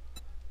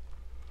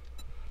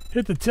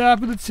 Hit the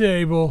top of the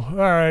table.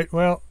 Alright,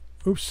 well,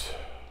 oops.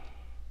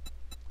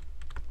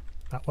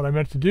 Not what I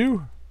meant to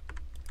do.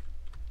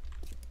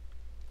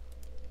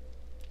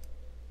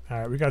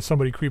 Alright, we got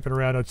somebody creeping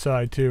around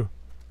outside, too.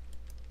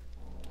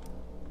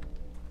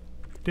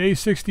 Day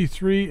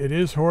 63, it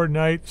is Horde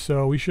night,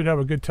 so we should have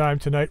a good time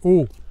tonight.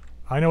 Ooh,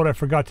 I know what I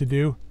forgot to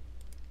do.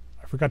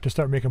 I forgot to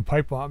start making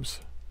pipe bombs.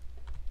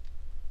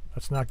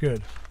 That's not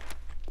good.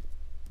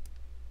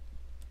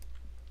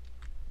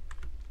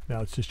 Now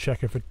let's just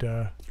check if it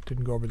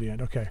didn't go over the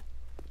end. Okay.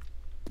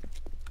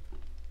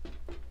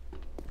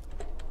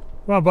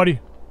 Come on,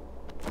 buddy.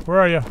 Where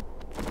are you?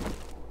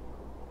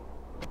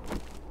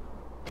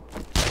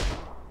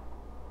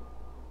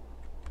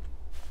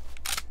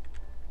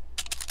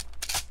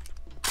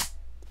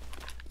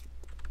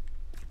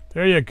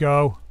 There you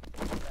go.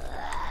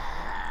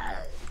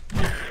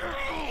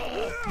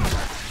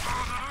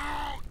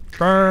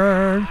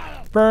 Burn!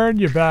 Burn,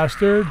 you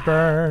bastard!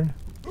 Burn!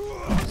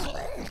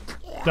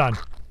 Done.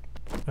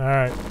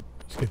 Alright.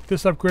 Let's get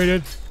this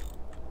upgraded.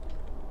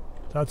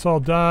 That's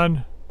all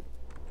done.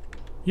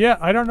 Yeah,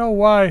 I don't know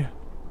why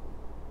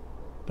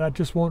that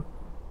just won't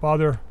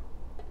bother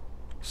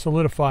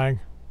solidifying.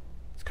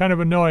 It's kind of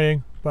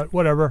annoying, but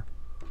whatever.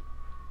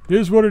 It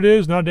is what it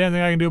is. Not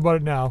anything I can do about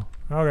it now.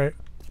 Okay.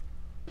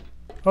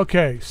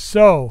 Okay,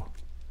 so...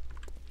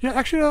 Yeah,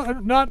 actually,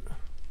 not...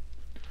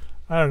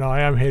 I don't know.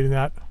 I am hating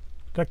that.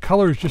 That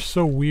color is just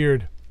so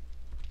weird.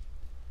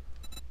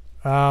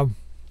 I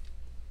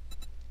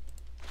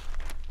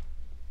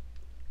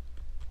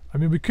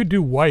mean, we could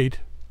do white.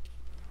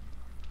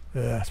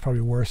 That's probably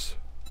worse.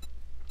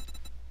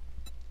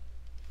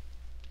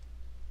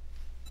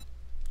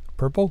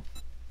 Purple?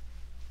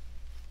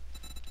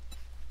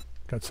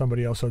 Got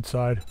somebody else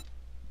outside.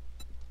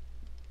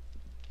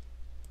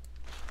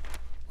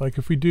 Like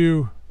if we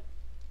do...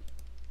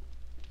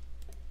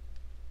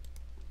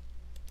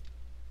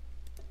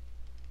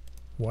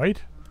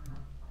 white?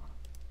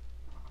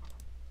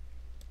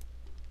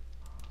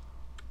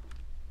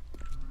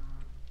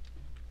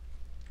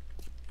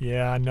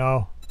 Yeah,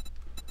 no.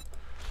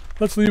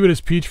 Let's leave it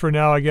as peach for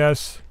now, I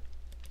guess.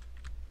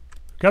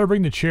 Got to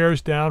bring the chairs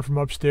down from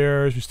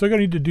upstairs. We still got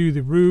to need to do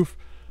the roof.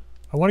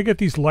 I want to get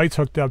these lights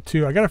hooked up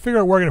too. I got to figure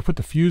out where I'm going to put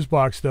the fuse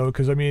box though,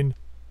 because I mean,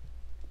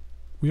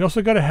 we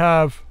also got to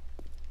have...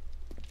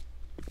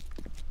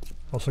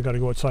 Also got to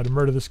go outside and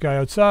murder this guy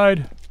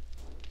outside.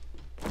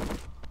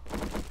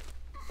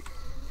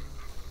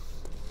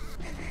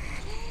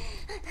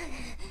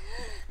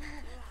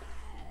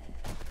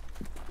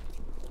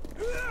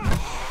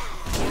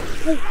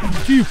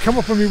 Oh, gee, you come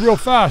up on me real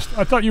fast.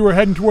 I thought you were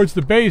heading towards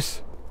the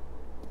base.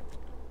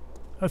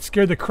 That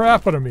scared the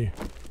crap out of me.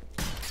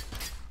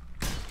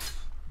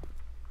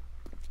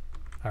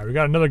 Alright, we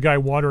got another guy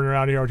wandering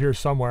around here out here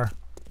somewhere.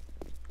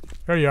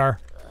 There you are.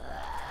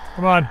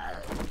 Come on.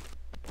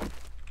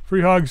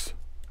 Free hugs.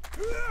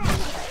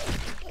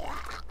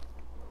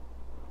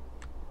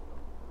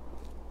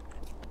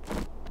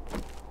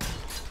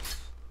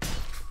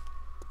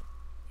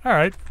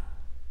 Alright.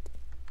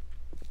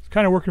 Let's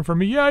kind of working for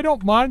me. Yeah, I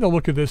don't mind the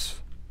look of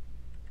this.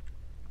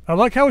 I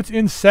like how it's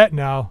inset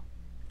now.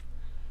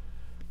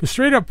 The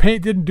straight up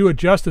paint didn't do it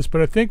justice,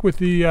 but I think with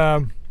the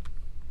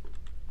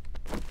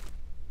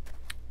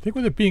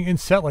with it being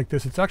inset like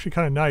this, it's actually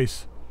kind of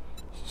nice.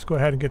 Let's go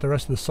ahead and get the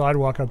rest of the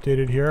sidewalk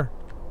updated here.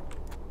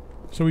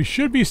 So we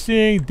should be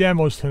seeing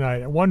demos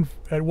tonight at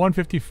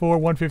 154,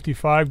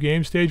 155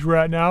 game stage we're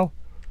at now.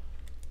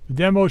 The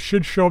demos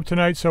should show up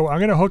tonight, so I'm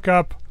gonna hook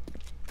up.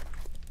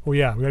 Oh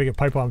yeah, we gotta get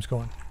pipe bombs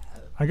going.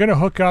 I'm gonna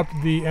hook up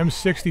the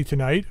M60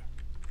 tonight,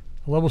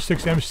 the level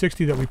 6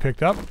 M60 that we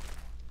picked up.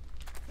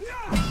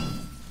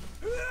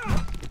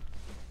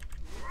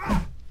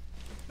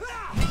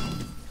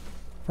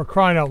 For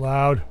crying out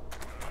loud.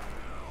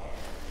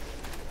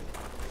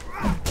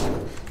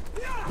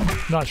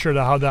 Not sure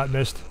how that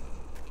missed.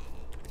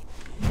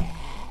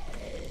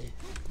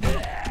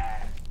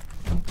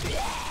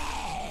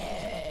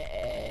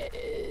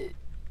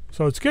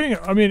 So it's getting,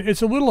 I mean,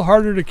 it's a little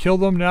harder to kill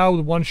them now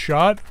with one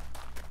shot.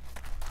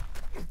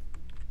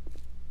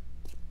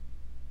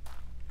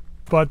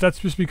 But that's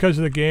just because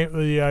of the game,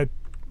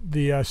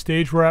 the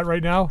stage we're at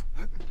right now.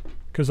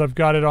 Because I've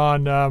got it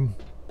on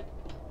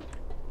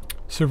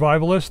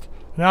Survivalist.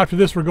 And after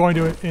this we're going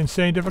to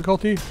insane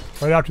difficulty,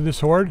 right after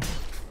this horde.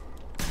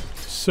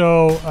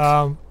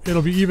 So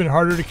it'll be even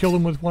harder to kill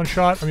them with one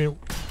shot. I mean,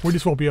 we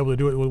just won't be able to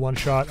do it with one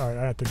shot. Alright,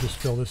 I have to just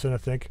fill this in, I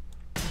think.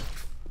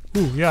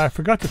 Ooh, yeah, I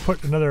forgot to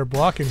put another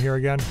block in here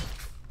again.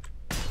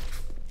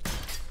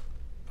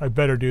 I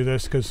better do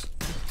this, because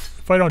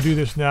if I don't do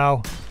this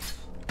now,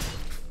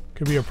 it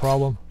could be a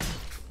problem.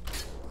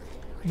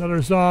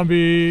 Another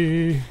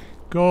zombie.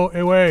 Go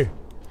away.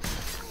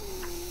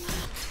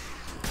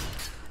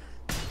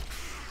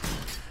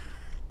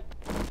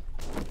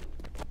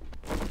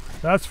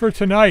 That's for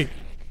tonight.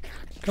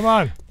 Come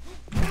on.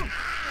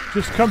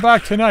 Just come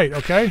back tonight,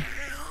 okay?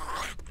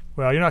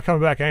 Well, you're not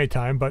coming back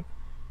anytime, but...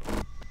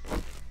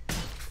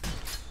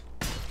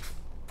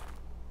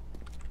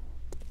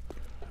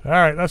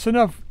 Alright, that's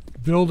enough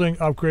building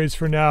upgrades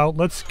for now.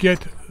 Let's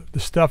get the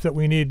stuff that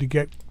we need to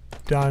get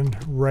done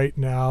right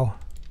now.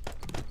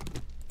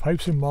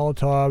 Pipes and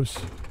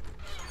Molotovs.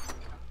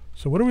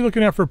 So what are we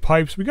looking at for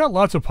pipes? We got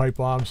lots of pipe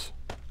bombs.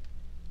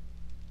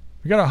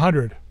 We got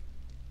 100.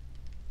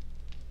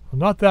 I'm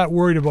not that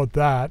worried about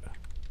that.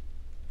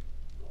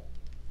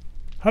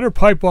 100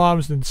 pipe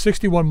bombs and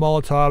 61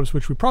 Molotovs,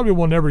 which we probably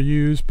will never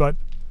use, but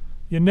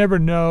you never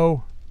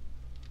know.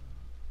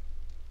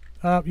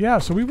 Yeah,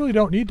 so we really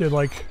don't need to,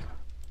 like,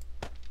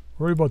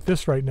 worry about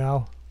this right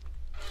now.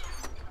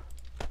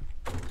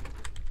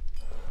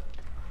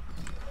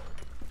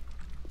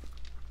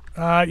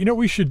 You know what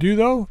we should do,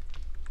 though?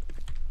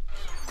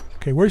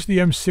 Okay, where's the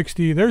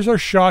M60? There's our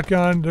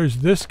shotgun. There's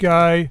this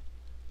guy.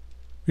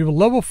 We have a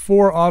level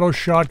 4 auto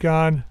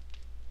shotgun.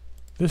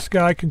 This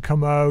guy can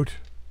come out.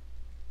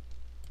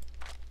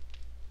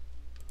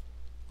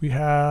 We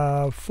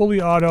have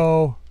fully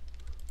auto,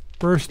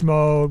 burst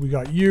mode. We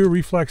got you,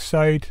 reflex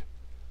sight,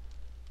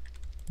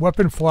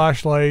 weapon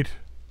flashlight.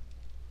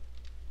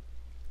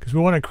 Because we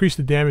want to increase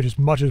the damage as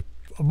much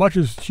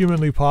as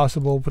humanly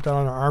possible. Put that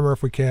on our armor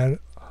if we can.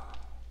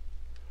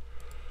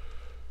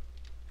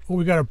 Oh,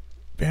 we got a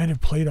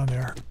banded plate on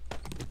there.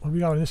 What do we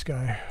got on this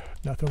guy?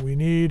 Nothing we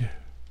need.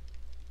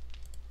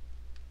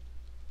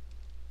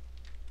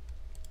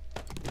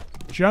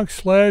 Junk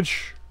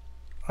sledge.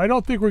 I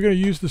don't think we're going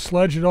to use the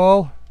sledge at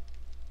all.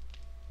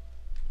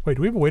 Wait,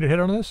 do we have a weighted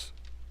head on this?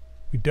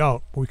 We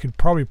don't. But we could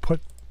probably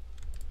put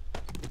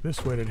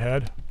this weighted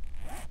head.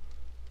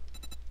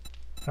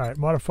 Alright,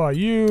 modify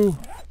you.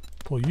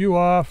 Pull you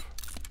off.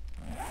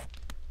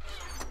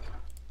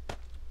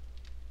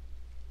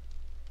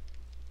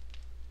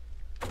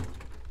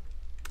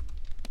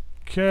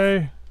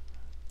 Okay.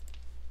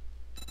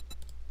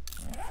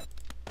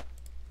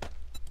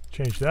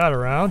 Change that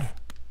around.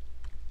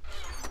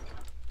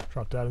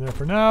 Drop that in there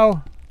for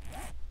now.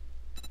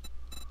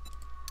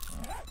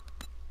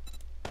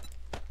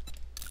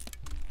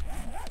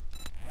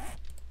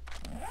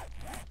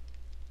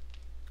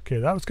 Okay,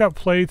 that one's got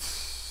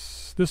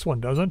plates. This one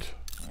doesn't.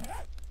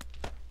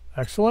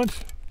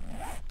 Excellent.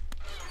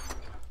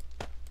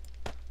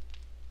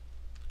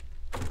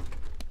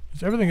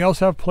 Does everything else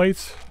have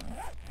plates?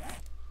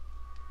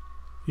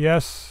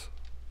 Yes.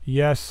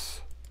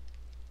 Yes.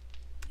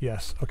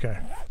 Yes. Okay.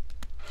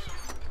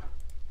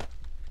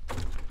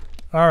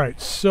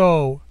 Alright,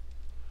 so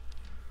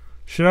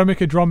should I make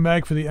a drum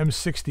mag for the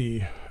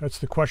M60? That's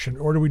the question.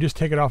 Or do we just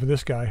take it off of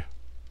this guy?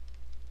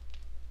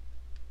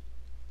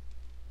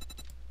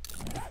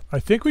 I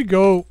think we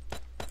go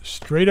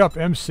straight up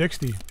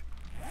M60.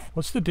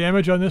 What's the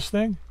damage on this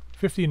thing?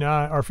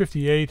 59 or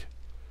 58.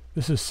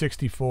 This is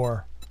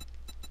 64.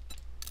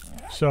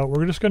 So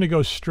we're just going to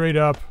go straight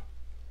up.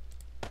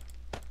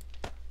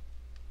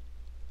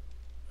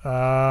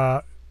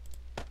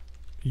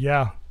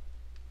 Yeah.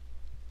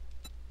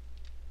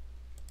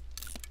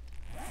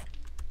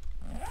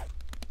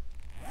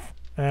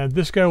 And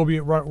this guy will be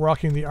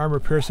rocking the armor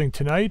piercing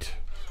tonight.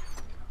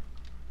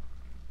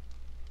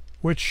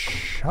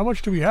 Which, how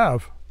much do we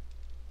have?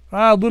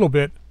 A little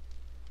bit.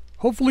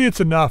 Hopefully it's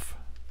enough.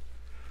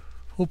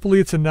 Hopefully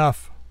it's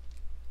enough.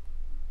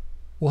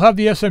 We'll have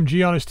the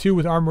SMG on us too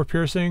with armor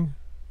piercing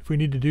if we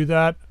need to do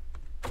that.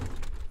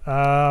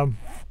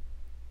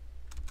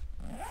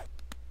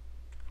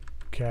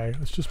 Okay,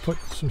 let's just put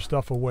some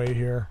stuff away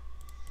here.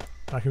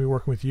 Not gonna be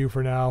working with you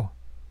for now.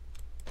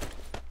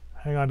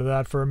 Hang on to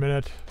that for a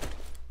minute.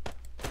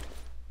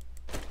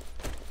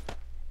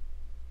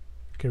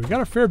 Okay, we got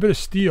a fair bit of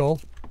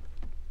steel.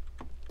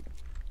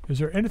 Is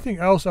there anything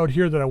else out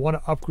here that I want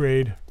to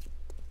upgrade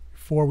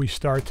before we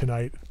start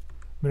tonight? I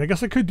mean, I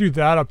guess I could do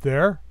that up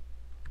there.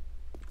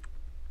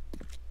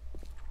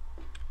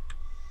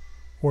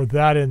 Or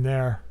that in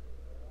there.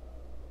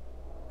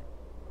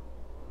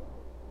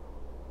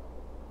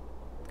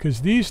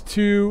 Because these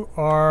two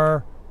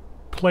are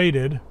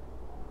plated.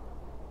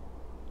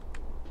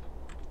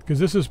 Because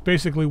this is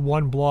basically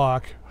one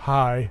block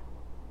high,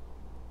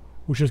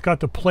 which has got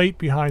the plate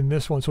behind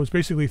this one. So it's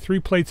basically 3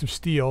 plates of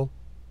steel.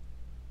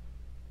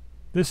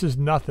 This is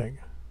nothing.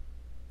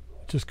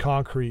 It's just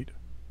concrete.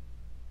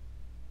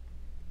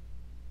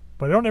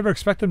 But I don't ever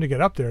expect them to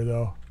get up there,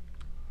 though.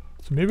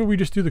 So maybe we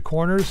just do the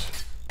corners.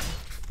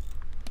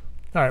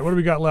 Alright, what do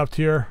we got left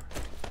here?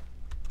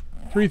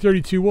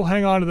 332. We'll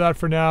hang on to that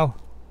for now.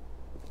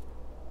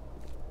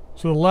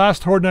 So the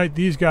last Horde Night,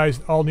 these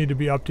guys all need to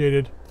be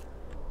updated.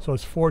 So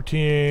it's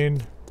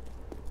 14,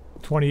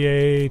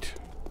 28,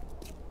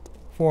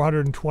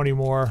 420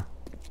 more.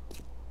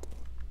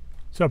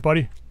 What's up,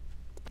 buddy?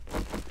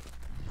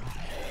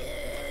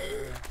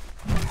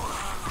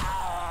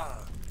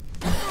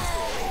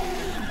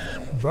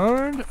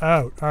 Burned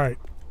out. Alright.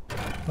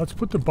 Let's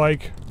put the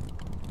bike.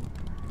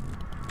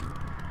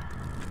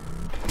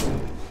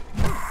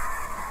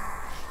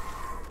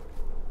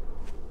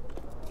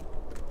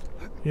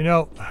 You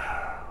know,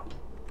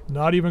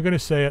 not even gonna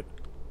say it.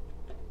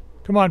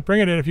 Come on,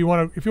 bring it in if you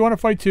want to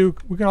fight too.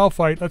 We can all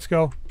fight. Let's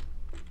go.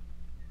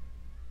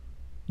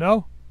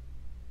 No?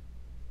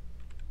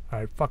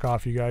 Alright, fuck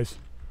off you guys.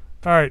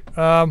 Alright,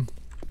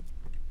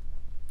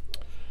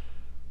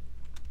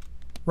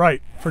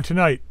 right, for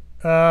tonight.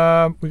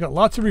 We got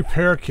lots of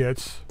repair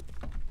kits.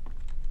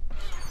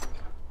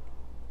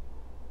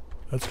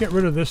 Let's get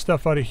rid of this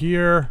stuff out of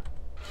here.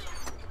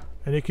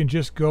 And it can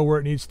just go where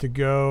it needs to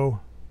go.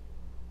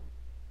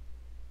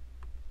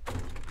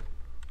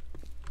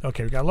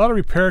 Okay, we got a lot of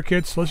repair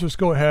kits. Let's just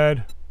go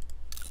ahead.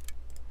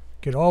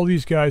 Get all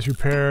these guys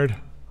repaired.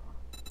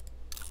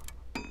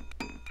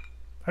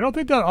 I don't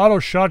think that auto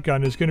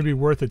shotgun is going to be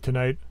worth it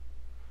tonight.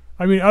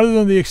 I mean, other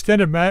than the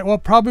extended mag... Well,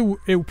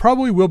 it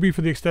probably will be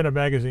for the extended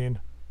magazine.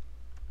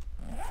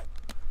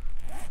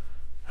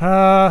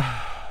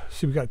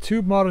 See, we got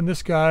tube mod on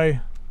this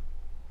guy.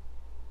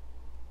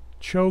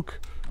 Choke.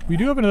 We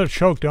do have another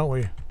choke, don't we?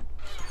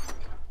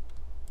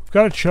 We've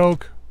got a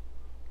choke.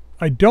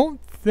 I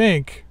don't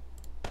think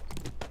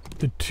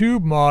the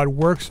tube mod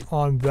works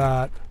on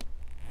that.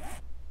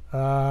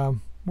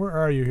 Where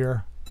are you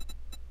here?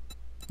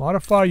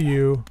 Modify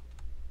you.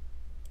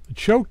 The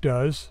choke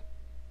does.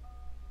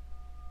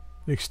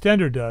 The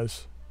extender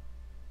does.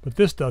 But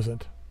this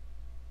doesn't.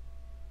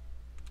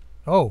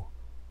 Oh.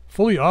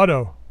 Fully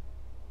auto.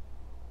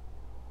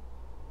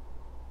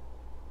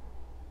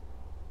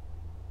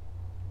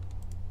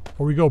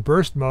 Or we go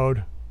burst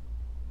mode.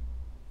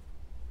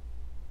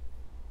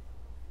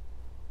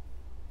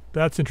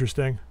 That's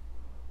interesting.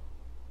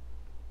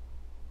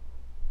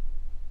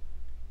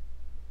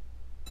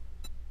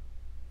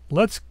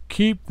 Let's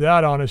keep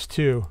that on us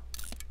too.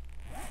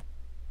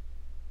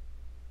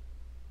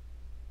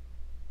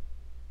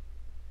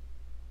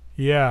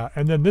 Yeah,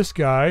 and then this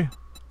guy,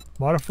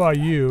 modify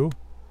you.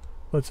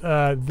 Let's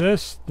add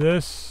this,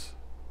 this.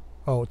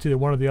 Oh, it's either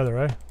one or the other,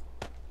 eh?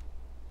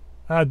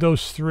 Add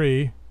those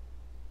 3.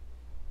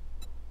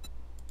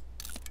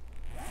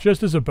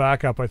 Just as a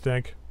backup, I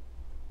think.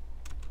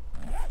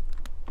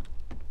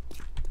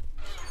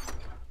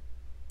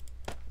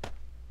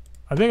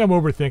 I think I'm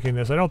overthinking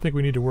this. I don't think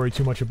we need to worry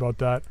too much about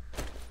that.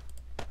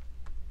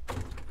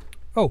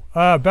 Oh,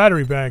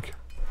 battery bank.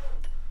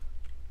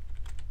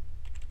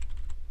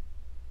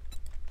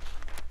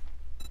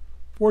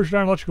 Forged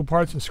iron, electrical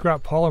parts, and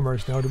scrap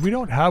polymers. Now, we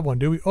don't have one,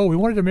 do we? Oh, we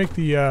wanted to make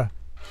the,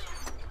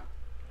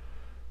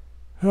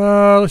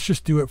 let's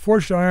just do it.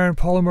 Forged iron,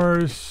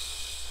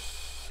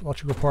 polymers,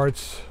 electrical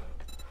parts.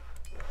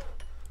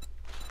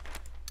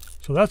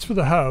 So that's for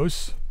the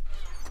house.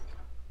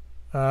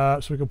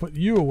 So we can put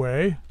you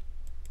away.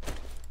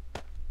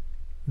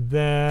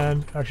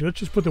 Then, actually, let's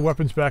just put the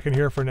weapons back in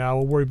here for now.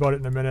 We'll worry about it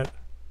in a minute.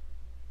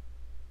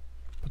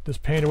 Put this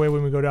paint away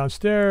when we go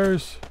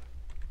downstairs.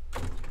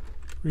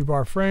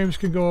 Rebar frames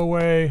can go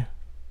away.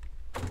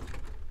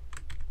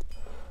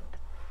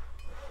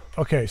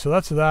 Okay, so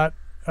that's that.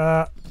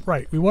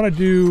 Right, we want to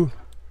do...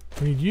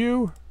 We need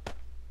you.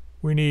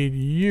 We need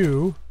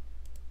you.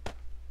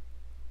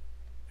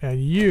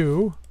 And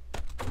you.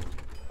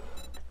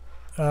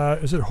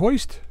 Is it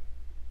hoist?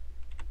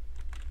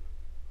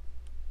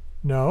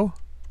 No.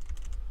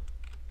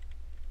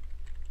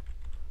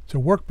 It's a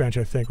workbench,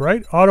 I think,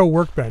 right? Auto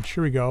workbench.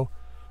 Here we go.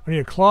 I need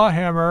a claw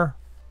hammer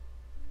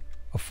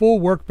a full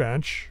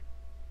workbench.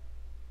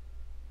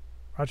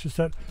 Ratchet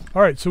set.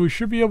 All right, so we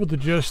should be able to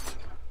just...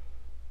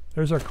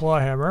 There's our claw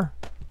hammer.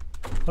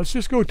 Let's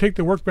just go take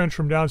the workbench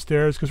from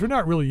downstairs because we're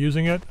not really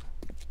using it.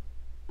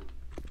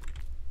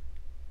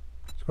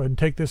 Let's go ahead and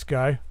take this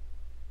guy.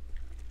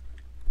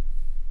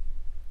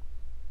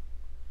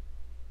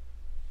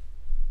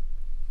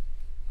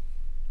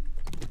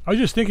 I was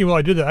just thinking while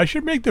I did that, I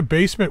should make the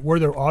basement where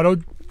they're auto,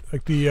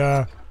 like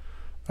the,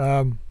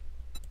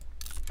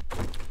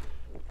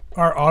 our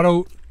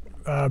auto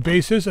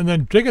bases, and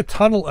then dig a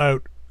tunnel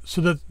out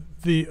so that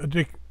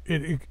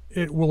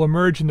it will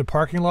emerge in the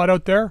parking lot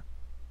out there.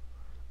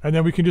 And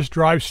then we can just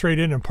drive straight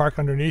in and park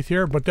underneath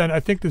here. But then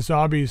I think the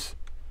zombies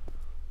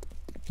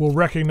will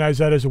recognize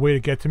that as a way to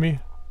get to me.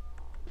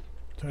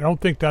 So I don't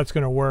think that's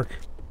going to work.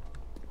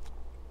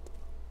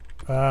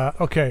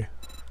 Okay.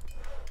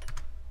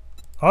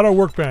 Auto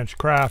workbench,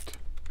 craft.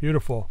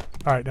 Beautiful.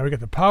 Alright, now we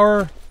got the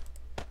power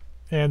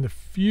and the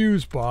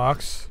fuse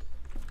box.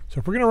 So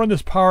if we're going to run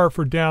this power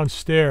for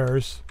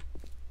downstairs,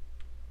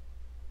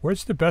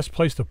 where's the best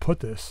place to put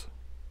this?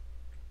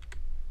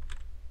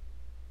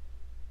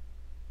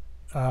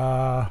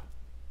 I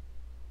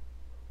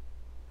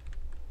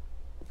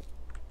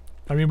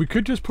mean, we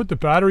could just put the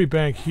battery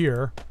bank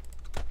here.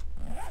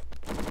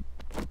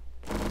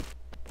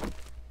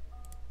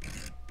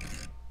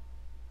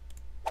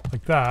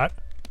 Like that.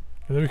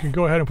 And then we can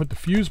go ahead and put the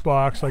fuse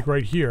box like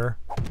right here.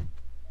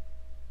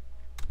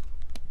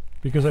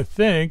 Because I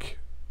think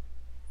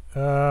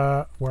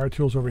wire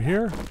tools over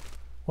here.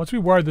 Once we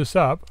wired this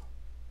up,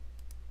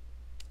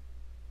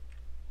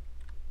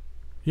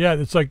 yeah,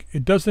 it's like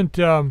it doesn't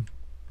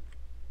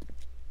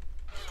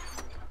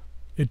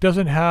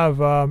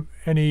have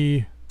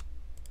any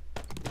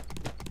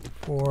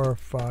 4,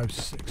 5,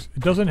 6. It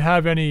doesn't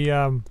have any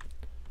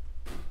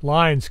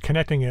lines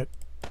connecting it.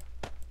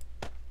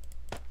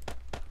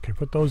 Okay,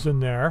 put those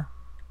in there.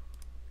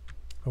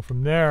 Go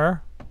from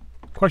there.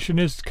 Question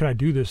is, can I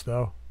do this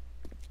though?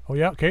 Oh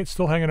yeah, okay, it's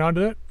still hanging on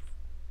to it.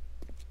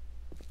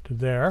 To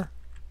there.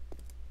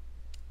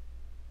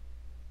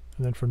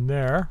 And then from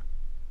there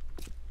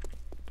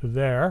to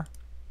there.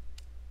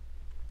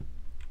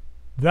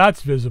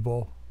 That's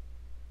visible.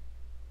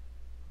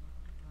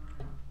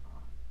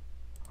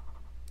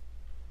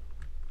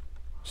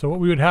 So what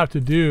we would have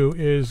to do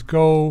is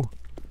go...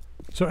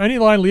 So any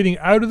line leading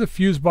out of the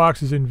fuse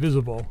box is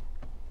invisible.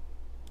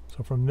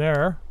 So from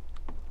there,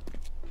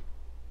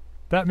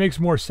 that makes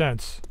more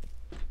sense.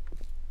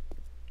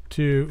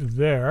 To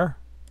there.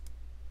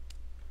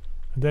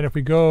 And then if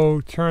we go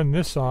turn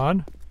this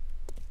on,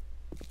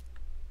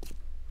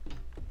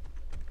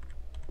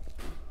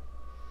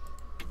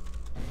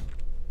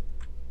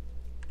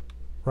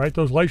 right,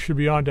 those lights should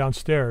be on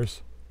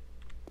downstairs.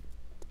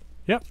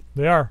 Yep,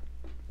 they are.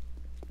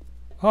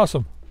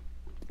 Awesome.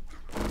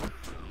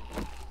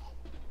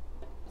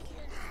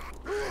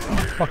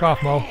 Fuck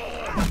off, Mo.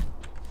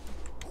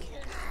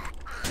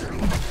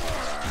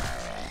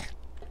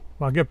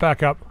 Come on, get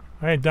back up.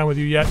 I ain't done with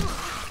you yet.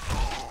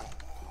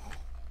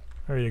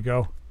 There you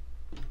go.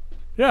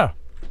 Yeah.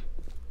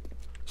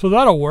 So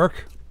that'll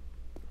work.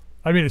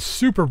 I mean, it's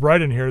super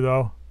bright in here,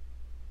 though.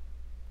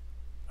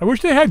 I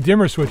wish they had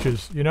dimmer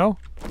switches, you know?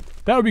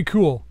 That would be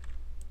cool.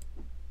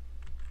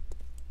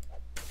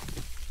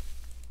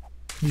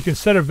 You can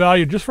set a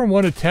value just from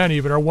 1 to 10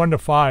 even, or 1 to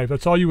 5.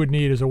 That's all you would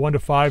need is a 1 to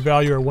 5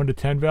 value or a 1 to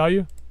 10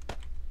 value.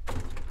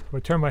 If I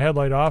turn my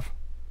headlight off.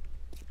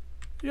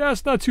 Yeah,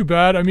 it's not too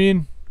bad. I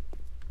mean,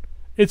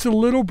 it's a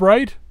little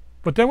bright,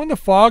 but then when the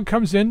fog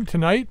comes in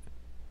tonight,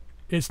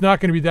 it's not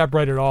going to be that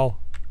bright at all.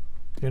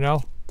 You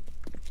know?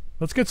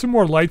 Let's get some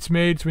more lights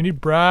made. So we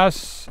need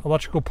brass,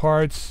 electrical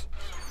parts.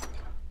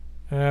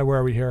 Where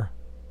are we here?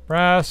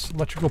 Brass,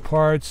 electrical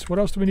parts. What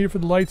else do we need for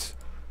the lights?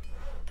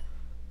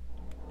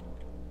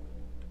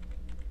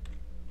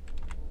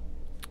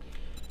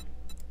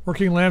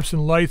 Working lamps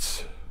and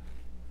lights.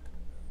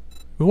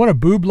 We want a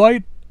boob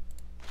light.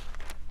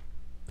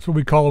 That's what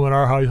we call them in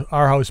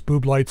our house,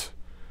 boob lights.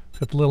 It's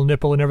got the little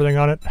nipple and everything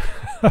on it.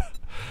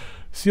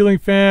 Ceiling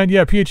fan,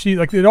 yeah, PhD.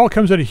 Like, it all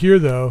comes out of here,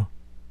 though.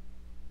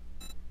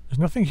 There's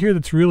nothing here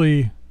that's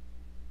really...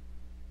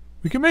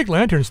 We can make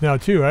lanterns now,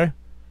 too, eh?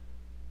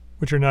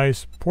 Which are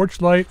nice.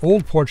 Porch light,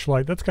 old porch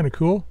light. That's kind of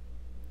cool.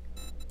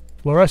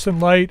 Fluorescent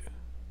light.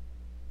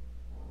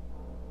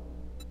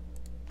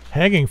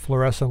 Hanging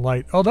fluorescent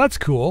light. Oh, that's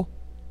cool.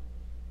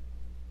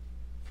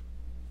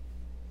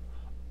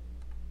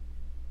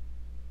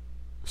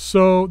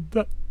 So,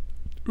 that...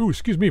 Ooh,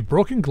 excuse me.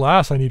 Broken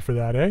glass I need for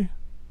that, eh?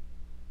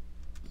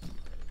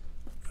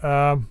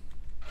 I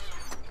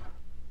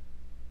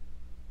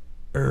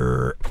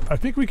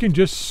think we can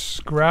just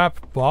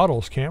scrap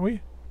bottles, can't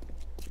we?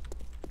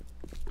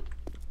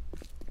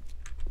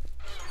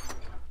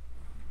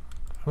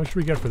 How much do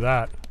we get for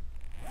that?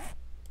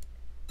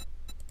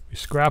 We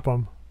scrap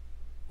them.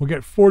 We'll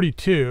get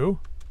 42.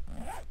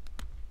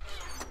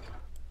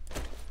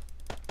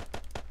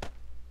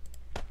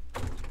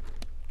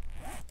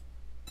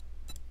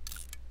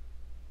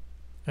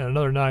 And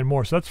another 9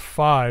 more. So that's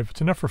 5.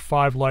 It's enough for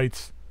 5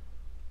 lights.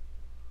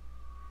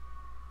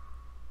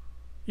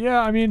 Yeah,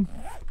 I mean,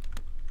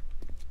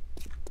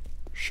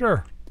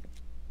 sure.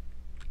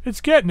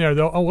 It's getting there,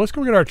 though. Oh, let's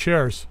go get our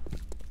chairs.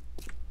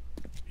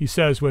 He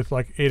says with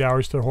like 8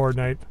 hours to Horde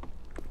Night.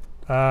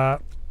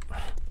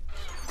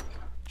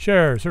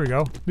 Chairs, here we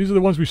go. These are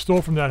the ones we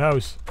stole from that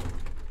house.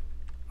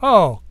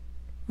 Oh,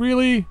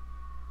 really?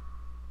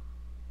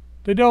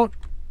 They don't...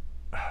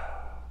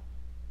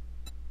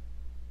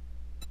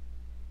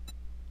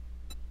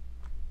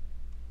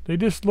 They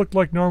just look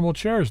like normal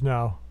chairs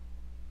now.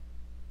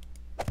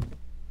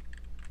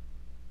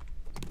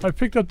 I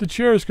picked up the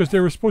chairs because they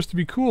were supposed to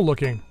be cool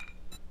looking.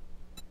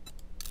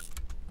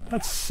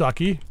 That's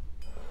sucky.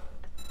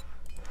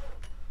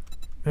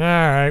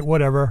 Alright,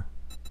 whatever.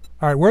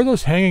 Alright, where are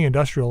those hanging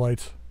industrial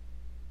lights?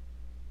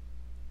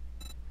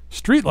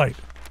 Street light!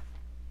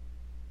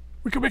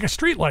 We could make a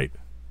street light!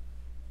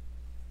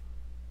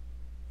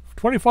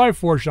 25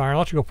 forged iron,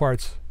 electrical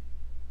parts.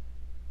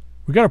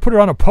 We gotta put it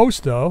on a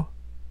post though.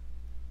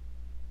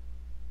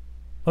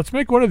 Let's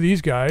make one of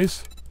these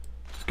guys.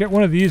 Let's get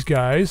one of these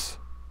guys.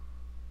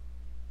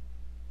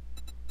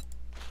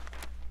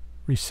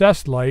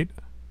 Recessed light.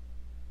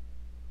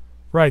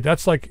 Right,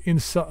 that's like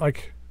inside,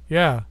 like,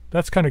 yeah,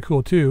 that's kind of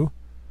cool too.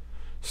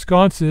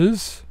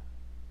 Sconces.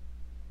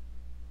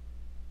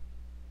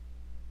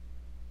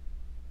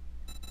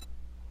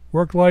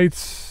 Work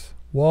lights,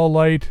 wall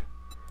light,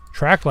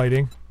 track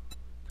lighting.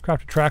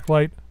 Craft a track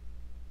light.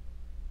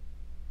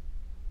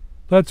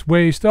 Let's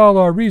waste all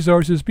our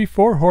resources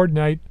before Horde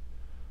Night.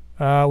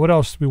 What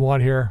else do we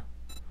want here?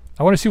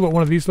 I want to see what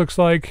one of these looks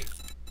like.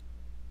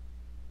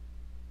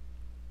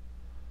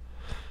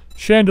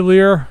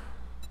 Chandelier.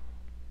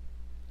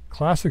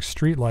 Classic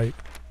street light.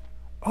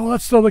 Oh,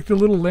 that's still like the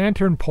little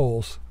lantern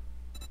poles.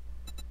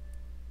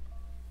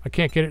 I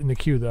can't get it in the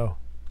queue though.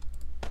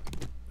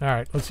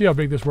 Alright, let's see how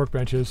big this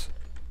workbench is.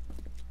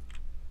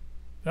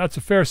 That's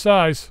a fair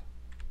size.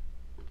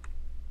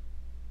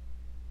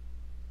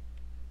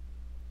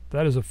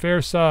 That is a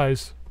fair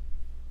size.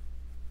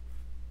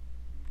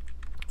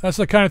 That's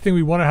the kind of thing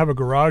we want to have a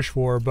garage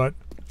for, but...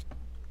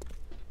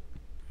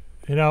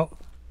 You know,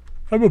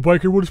 I'm a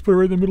biker, we'll just put it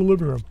right in the middle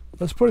living room.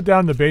 Let's put it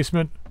down in the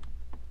basement.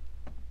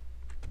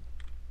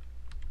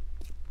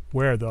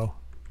 Where, though?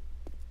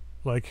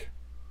 Like...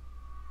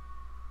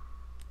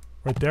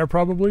 Right there,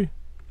 probably?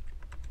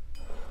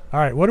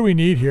 Alright, what do we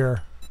need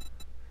here?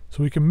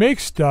 So we can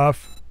make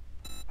stuff.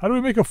 How do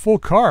we make a full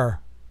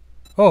car?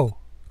 Oh,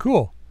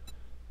 cool.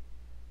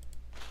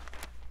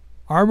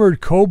 Armored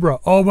Cobra.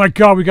 Oh my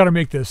god, we gotta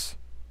make this.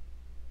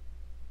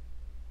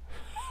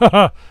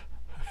 Are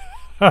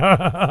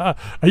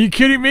you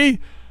kidding me?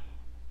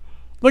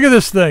 Look at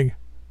this thing.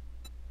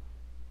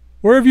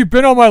 Where have you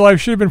been all my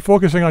life? Should have been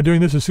focusing on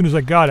doing this as soon as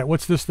I got it.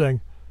 What's this thing?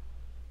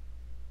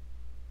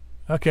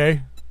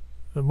 Okay.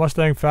 The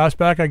Mustang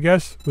Fastback, I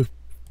guess, with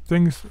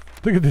things.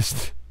 Look at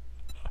this.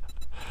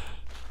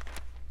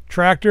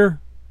 Tractor.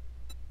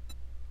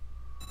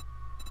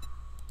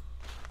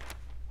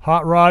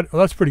 Hot rod. Oh,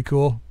 that's pretty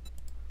cool.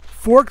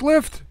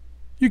 Forklift?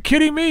 You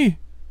kidding me?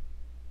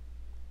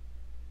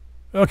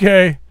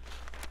 Okay.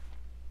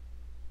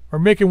 We're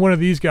making one of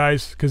these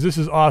guys because this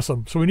is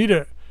awesome. So we need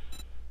a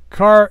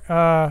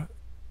car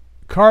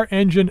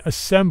engine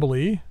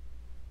assembly,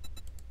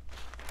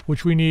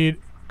 which we need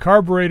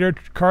carburetor,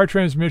 car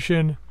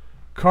transmission,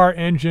 car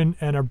engine,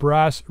 and a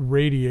brass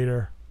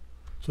radiator.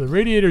 So the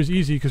radiator is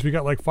easy because we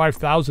got like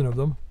 5,000 of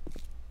them.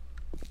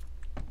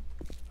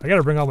 I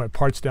gotta bring all my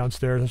parts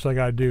downstairs. That's what I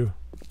gotta do.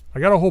 I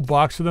got a whole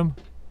box of them.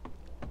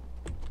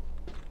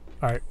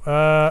 Alright,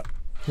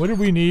 what did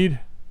we need?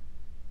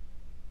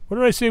 What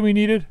did I say we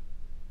needed?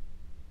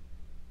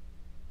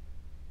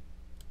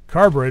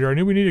 Carburetor. I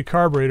knew we needed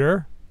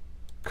carburetor.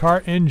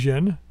 Car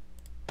engine.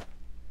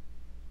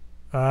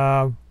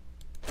 Was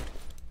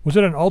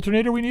it an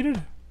alternator we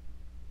needed?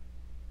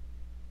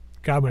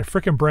 God, my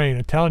frickin' brain.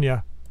 I'm telling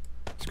ya.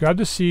 Let's grab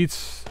the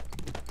seats.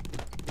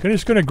 I'm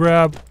just gonna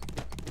grab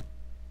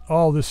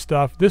all this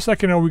stuff. This I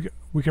can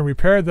we can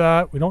repair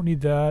that. We don't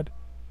need that.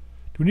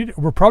 Do we need?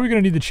 We're probably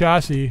gonna need the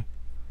chassis.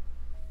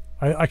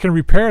 I can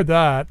repair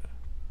that.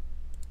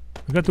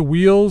 We got the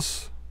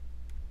wheels.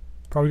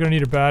 Probably gonna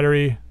need a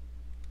battery.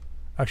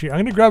 Actually, I'm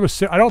gonna grab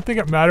a. I don't think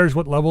it matters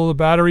what level of the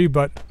battery,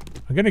 but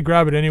I'm gonna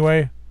grab it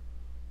anyway.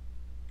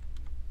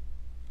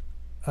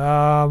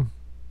 Do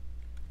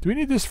we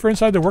need this for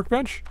inside the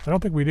workbench? I don't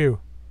think we do.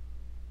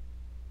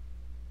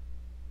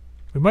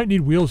 We might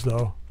need wheels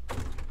though.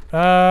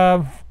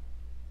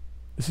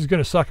 This is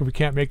gonna suck if we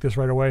can't make this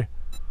right away.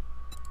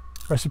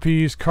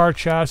 Recipes, car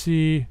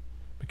chassis,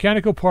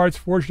 mechanical parts,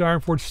 forged iron,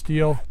 forged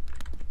steel.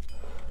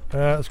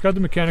 Let's grab the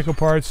mechanical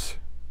parts.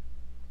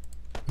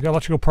 We got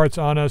electrical parts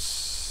on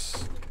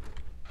us.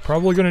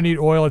 Probably gonna need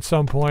oil at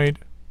some point.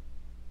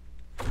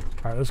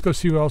 Alright, let's go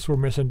see what else we're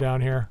missing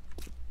down here.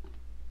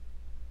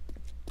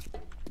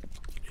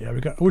 Yeah,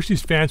 I wish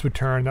these fans would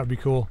turn, that would be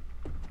cool.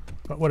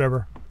 But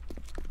whatever.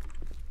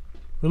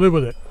 We live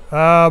with it.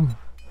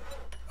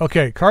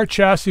 Okay, car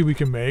chassis we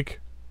can make.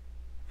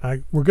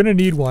 We're gonna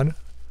need one,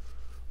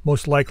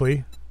 most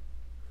likely.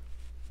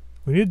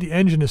 We need the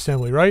engine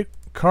assembly, right?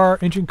 Car,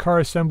 engine car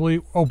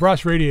assembly. Oh,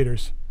 brass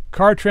radiators.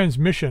 Car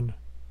transmission.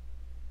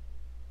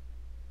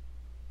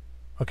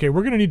 Okay,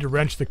 we're going to need to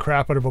wrench the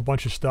crap out of a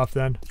bunch of stuff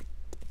then.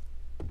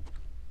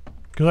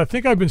 Because I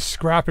think I've been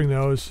scrapping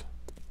those.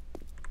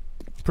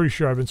 I'm pretty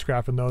sure I've been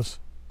scrapping those.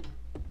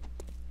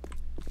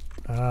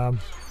 I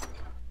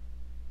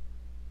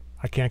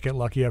can't get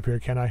lucky up here,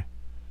 can I?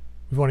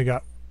 We've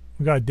got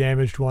a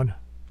damaged one.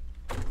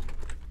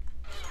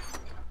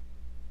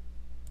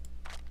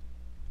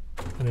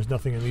 And there's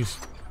nothing in these.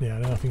 Yeah,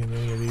 nothing in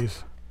any of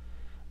these.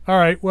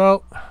 Alright,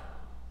 well.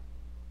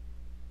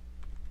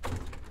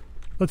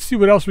 Let's see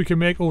what else we can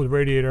make. Oh, the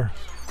radiator.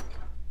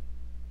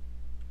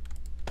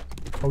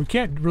 Oh, we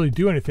can't really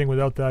do anything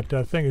without that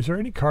thing. Is there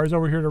any cars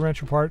over here to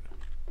wrench apart?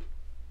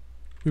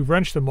 We've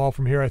wrenched them all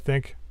from here, I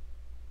think.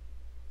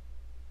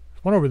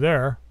 There's one over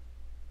there.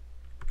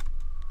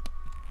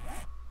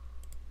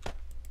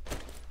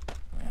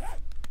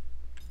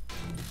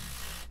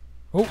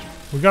 Oh,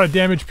 we got a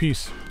damaged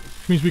piece.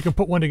 Which means we can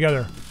put one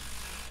together.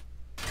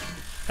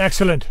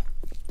 Excellent.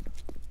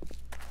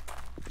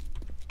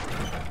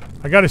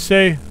 I gotta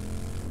say,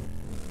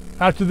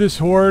 after this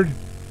horde,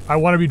 I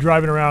want to be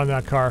driving around in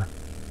that car.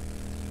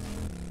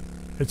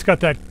 It's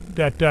got that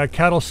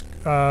cattle,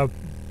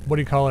 what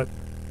do you call it?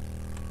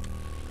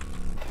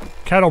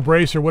 Cattle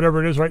brace or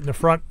whatever it is right in the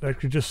front that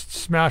could just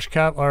smash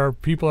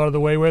people out of the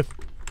way with.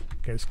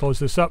 Okay, let's close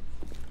this up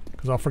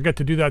because I'll forget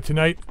to do that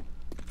tonight.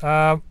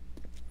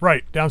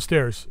 Right,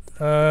 downstairs.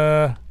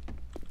 Running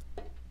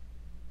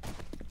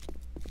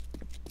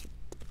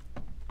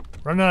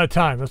out of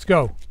time. Let's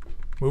go.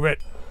 Move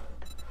it.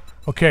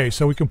 Okay,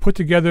 so we can put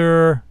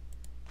together...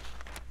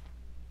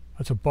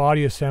 That's a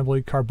body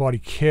assembly, car body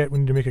kit. We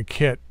need to make a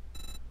kit.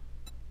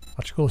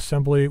 Electrical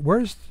assembly.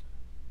 Where's...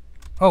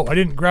 Oh, I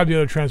didn't grab the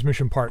other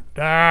transmission part.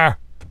 Ah!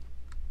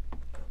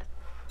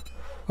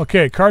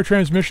 Okay, car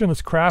transmission.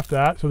 Let's craft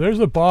that. So there's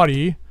the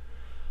body.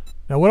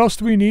 Now what else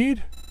do we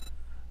need?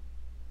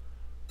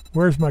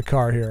 Where's my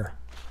car here?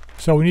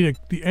 So we need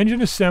the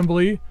engine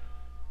assembly,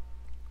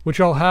 which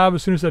I'll have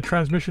as soon as that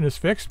transmission is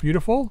fixed.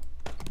 Beautiful.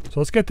 So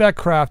let's get that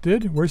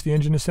crafted. Where's the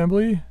engine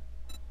assembly?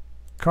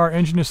 Car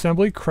engine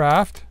assembly,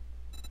 craft.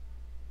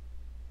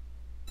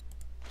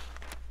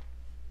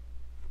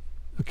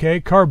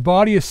 Okay, car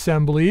body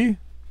assembly,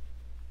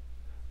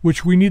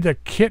 which we need the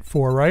kit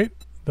for, right?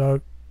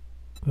 The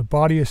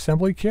body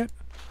assembly kit.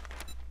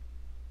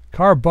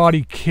 Car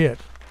body kit.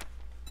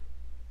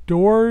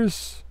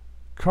 Doors,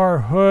 car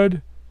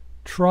hood,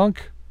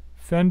 trunk,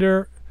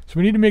 fender. So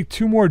we need to make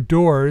 2 more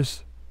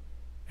doors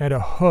and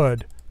a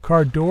hood.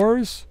 Car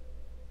doors.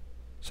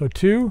 So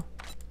 2.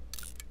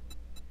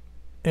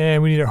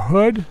 And we need a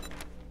hood.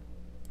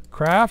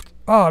 Craft.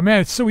 Oh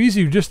man, it's so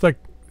easy. Just like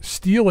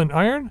steel and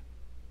iron.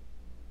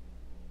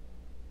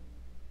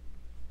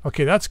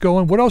 Okay, that's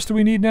going. What else do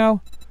we need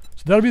now?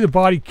 So that'll be the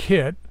body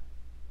kit.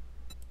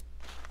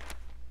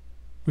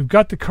 We've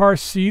got the car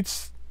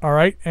seats. All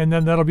right, and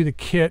then that'll be the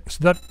kit.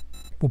 So that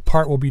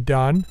part will be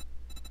done.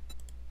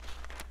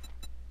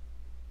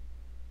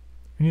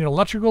 We need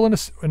electrical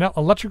and an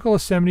electrical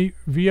assembly,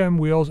 VM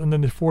wheels, and then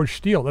the forged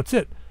steel. That's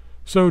it.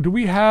 So do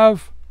we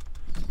have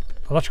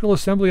electrical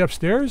assembly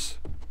upstairs,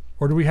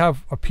 or do we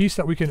have a piece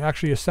that we can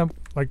actually assemble,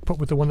 like put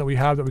with the one that we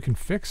have that we can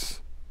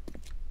fix?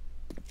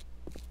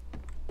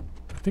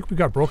 I think we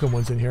got broken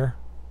ones in here.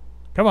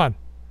 Come on.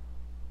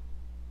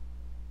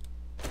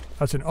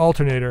 That's an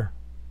alternator.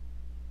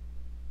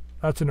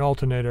 That's an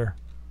alternator.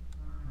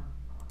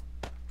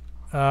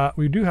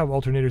 We do have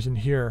alternators in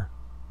here.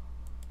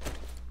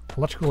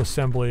 Electrical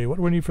assembly. What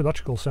do we need for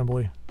electrical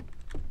assembly?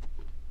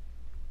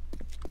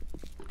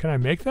 Can I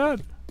make that?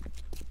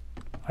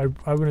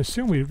 I would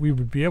assume we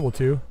would be able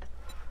to.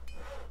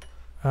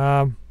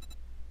 Right?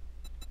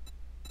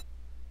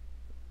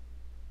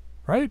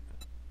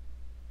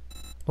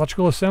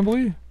 Electrical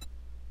assembly?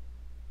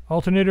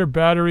 Alternator,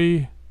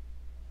 battery.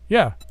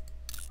 Yeah.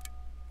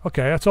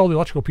 Okay, that's all the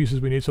electrical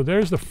pieces we need. So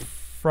there's the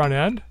front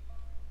end.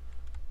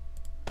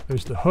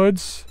 There's the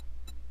hoods.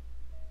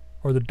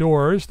 Or the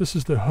doors. This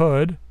is the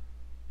hood.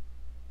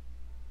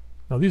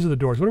 No, these are the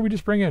doors. What did we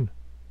just bring in?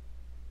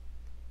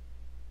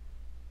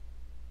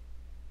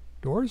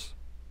 Doors?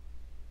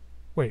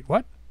 Wait,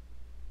 what?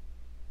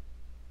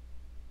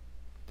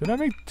 Did I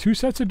make 2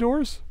 sets of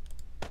doors?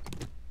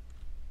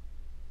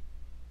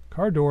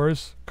 Car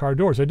doors. Car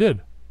doors. I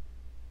did.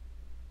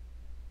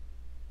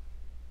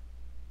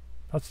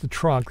 That's the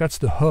trunk. That's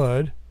the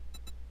hood.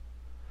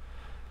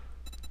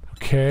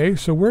 Okay,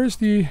 so where's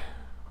the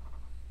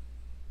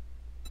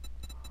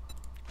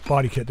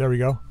body kit? There we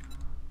go.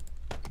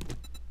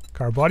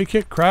 Car body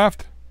kit,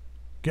 craft.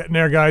 Getting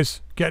there,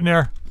 guys. Getting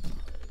there.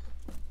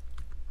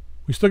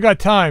 We still got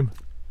time.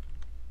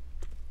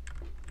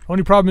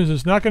 Only problem is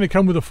it's not going to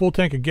come with a full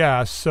tank of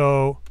gas,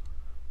 so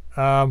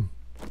but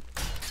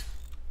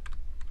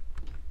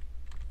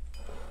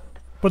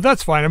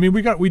that's fine. I mean,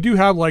 we do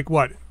have like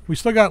what? We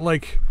still got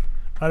like,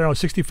 I don't know,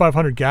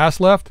 6,500 gas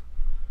left.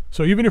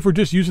 So even if we're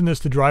just using this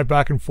to drive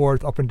back and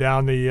forth up and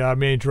down the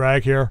main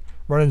drag here,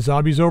 running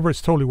zombies over,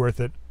 it's totally worth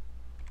it.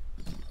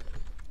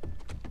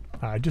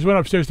 I just went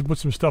upstairs to put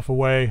some stuff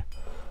away.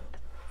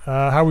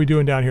 How are we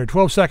doing down here?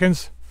 12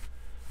 seconds.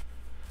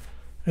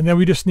 And then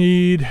we just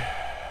need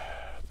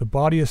the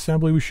body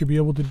assembly we should be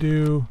able to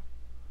do.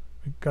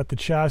 We got the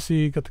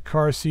chassis, got the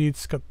car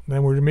seats,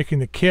 then we're making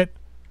the kit.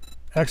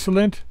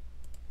 Excellent.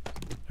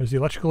 There's the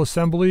electrical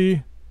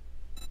assembly.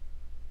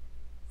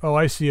 Oh,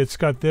 I see. It's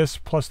got this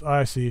plus,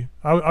 I see.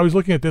 I was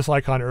looking at this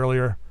icon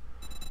earlier.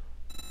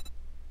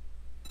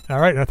 All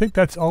right, and I think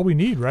that's all we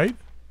need, right?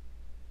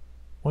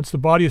 Once the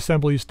body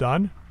assembly is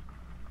done.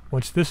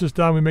 Once this is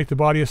done, we make the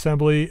body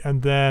assembly,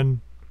 and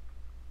then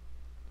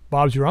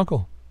Bob's your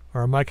uncle.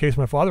 Or in my case,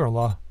 my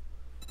father-in-law.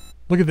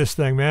 Look at this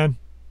thing, man.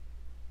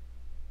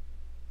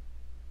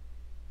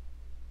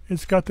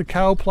 It's got the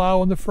cow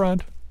plow on the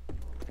front.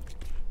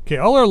 Okay,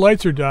 all our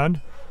lights are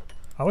done.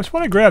 I just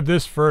want to grab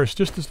this first.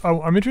 Just to,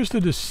 I'm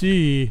interested to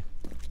see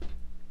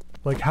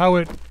like how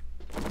it...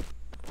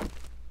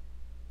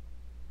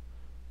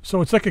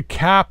 So it's like a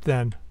cap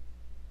then.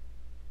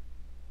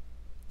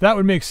 That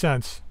would make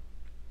sense.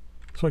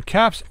 So it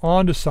caps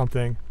onto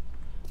something.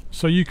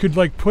 So you could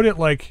like put it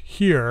like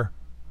here.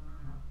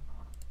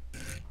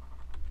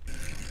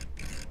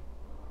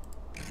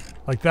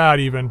 Like that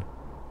even.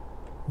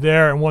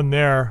 There and one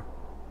there.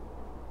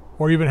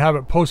 Or even have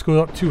it post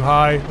go up too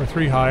high or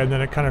 3 high and then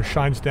it kind of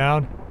shines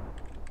down.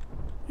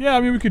 Yeah, I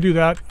mean we could do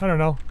that. I don't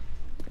know.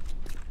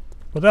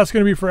 But that's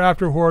going to be for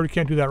after Horde. We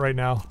can't do that right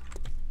now.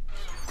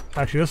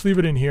 Actually, let's leave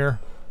it in here.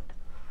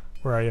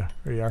 Where are you?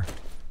 There you are.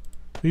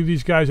 Leave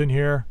these guys in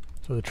here.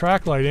 So the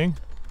track lighting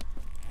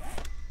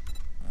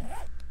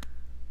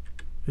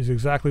is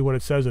exactly what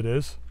it says it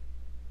is.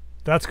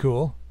 That's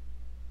cool.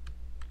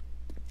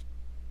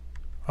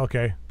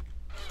 Okay.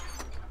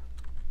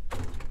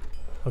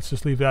 Let's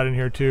just leave that in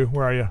here too.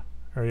 Where are you?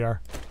 There you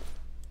are.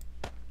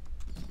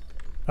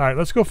 Alright,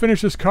 let's go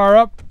finish this car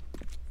up.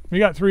 We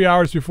got 3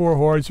 hours before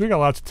Horde, so we got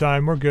lots of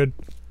time. We're good.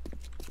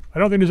 I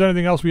don't think there's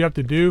anything else we have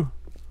to do.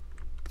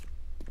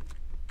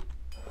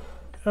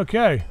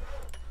 Okay.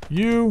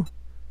 You,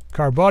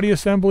 car body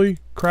assembly,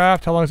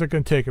 craft. How long is that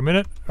going to take? A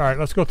minute? Alright,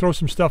 let's go throw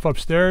some stuff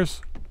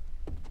upstairs.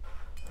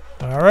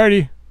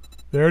 Alrighty.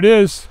 There it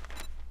is.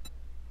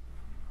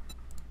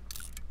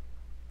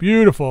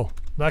 Beautiful.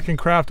 That can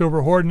craft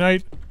over Horde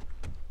night.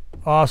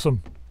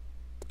 Awesome.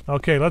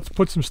 Okay, let's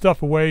put some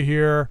stuff away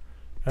here.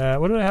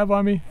 What did I have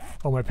on me?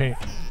 Oh, my paint.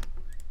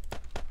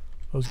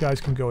 Those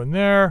guys can go in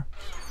there.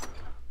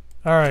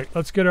 Alright,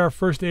 let's get our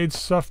first aid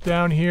stuff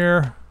down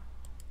here.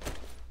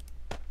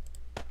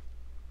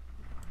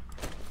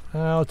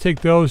 I'll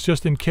take those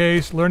just in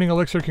case. Learning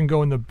elixir can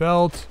go in the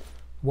belt.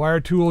 Wire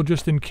tool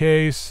just in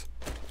case.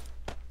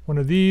 One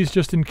of these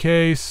just in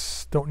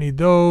case. Don't need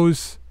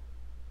those.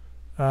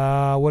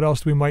 What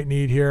else do we might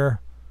need here?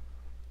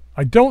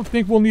 I don't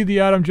think we'll need the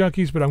atom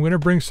junkies, but I'm going to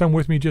bring some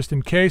with me just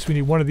in case. We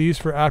need one of these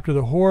for after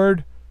the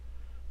Horde.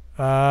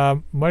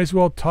 Might as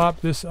well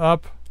top this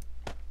up.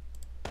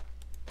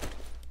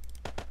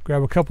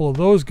 Grab a couple of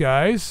those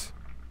guys.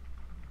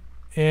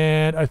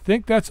 And I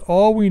think that's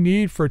all we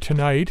need for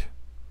tonight.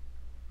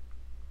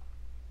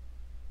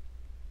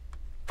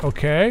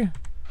 Okay.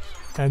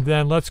 And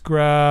then let's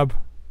grab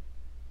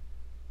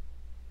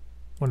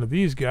one of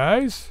these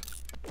guys.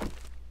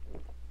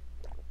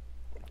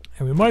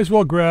 And we might as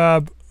well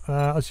grab,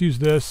 let's use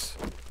this.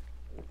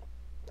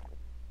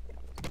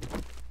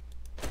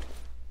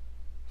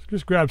 Let's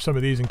just grab some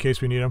of these in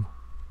case we need them.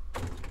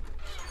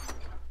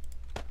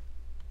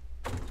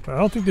 But I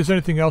don't think there's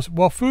anything else.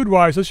 Well,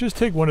 food-wise, let's just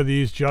take one of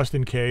these just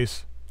in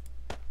case.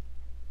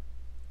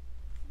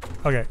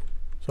 Okay,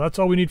 so that's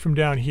all we need from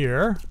down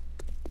here.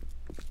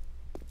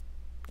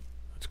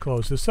 Let's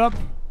close this up.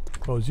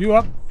 Close you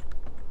up.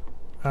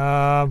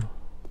 Now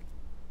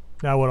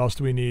what else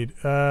do we need?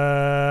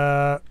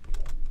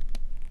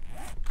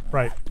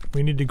 Right,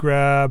 we need to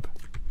grab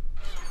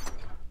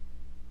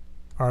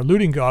our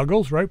looting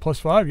goggles, right?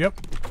 +5, yep.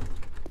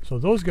 So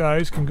those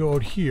guys can go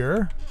out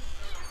here.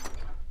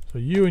 So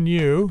you and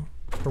you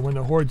for when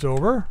the Horde's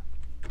over.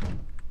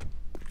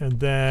 And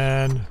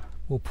then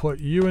we'll put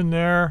you in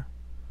there.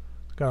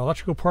 Got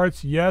electrical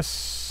parts,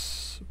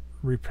 yes.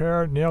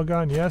 Repair, nail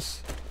gun,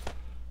 yes.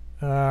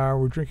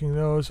 We're drinking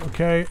those,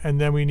 okay.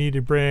 And then we need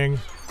to bring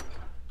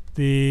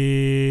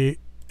the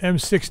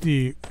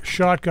M60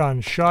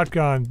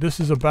 shotgun. This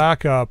is a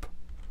backup.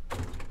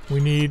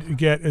 We need to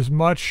get as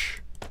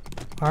much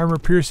armor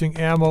piercing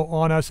ammo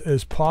on us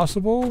as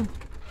possible.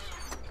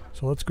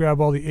 So let's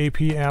grab all the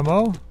AP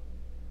ammo.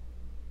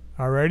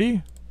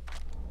 Alrighty.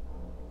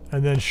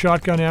 And then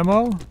shotgun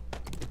ammo.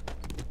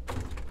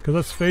 Because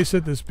let's face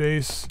it, this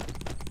base,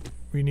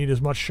 we need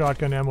as much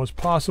shotgun ammo as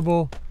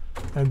possible.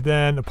 And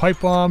then the pipe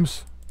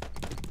bombs.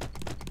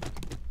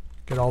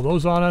 Get all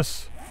those on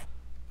us.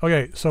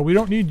 Okay, so we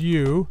don't need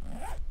you.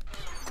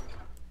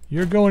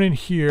 You're going in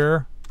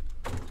here.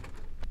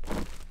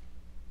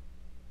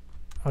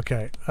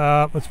 Okay,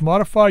 let's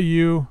modify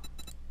you.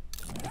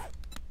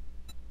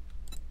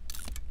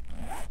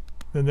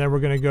 And then we're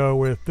going to go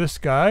with this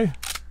guy.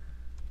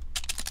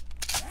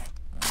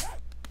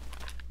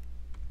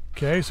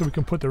 Okay, so we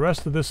can put the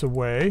rest of this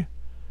away.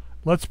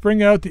 let's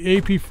bring out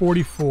the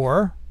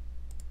AP44.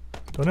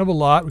 Don't have a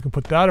lot. We can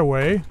put that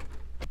away.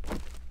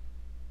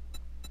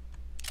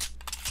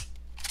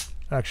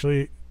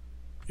 Actually,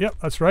 yep,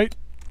 that's right.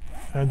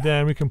 And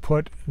then we can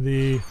put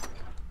the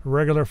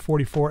regular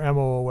 44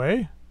 ammo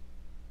away.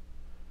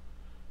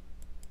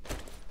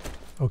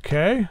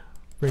 Okay,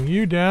 bring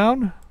you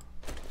down.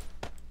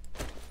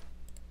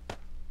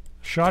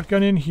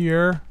 Shotgun in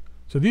here.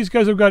 So these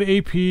guys have got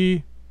AP.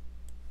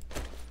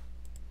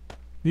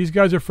 These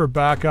guys are for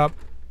backup.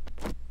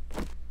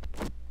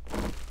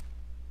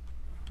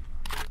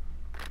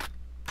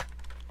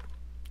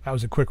 That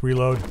was a quick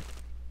reload.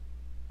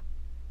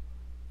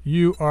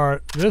 You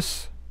are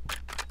this.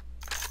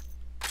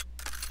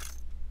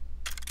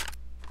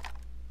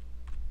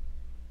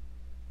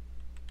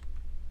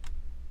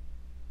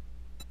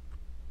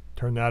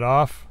 Turn that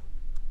off.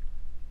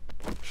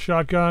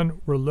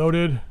 Shotgun, we're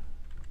loaded.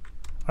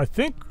 I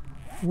think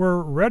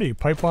we're ready.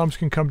 Pipe bombs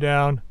can come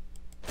down.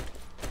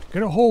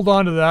 Gonna hold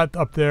on to that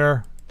up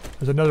there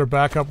as another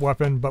backup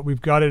weapon, but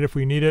we've got it if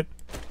we need it.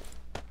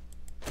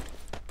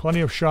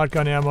 Plenty of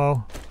shotgun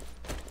ammo.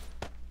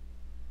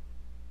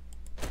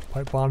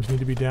 Pipe bombs need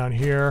to be down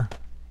here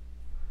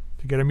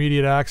to get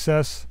immediate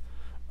access.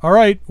 All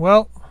right,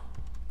 well,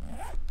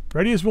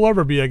 ready as we'll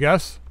ever be, I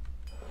guess.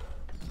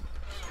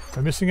 Am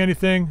I missing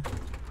anything?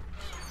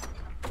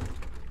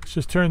 Let's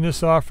just turn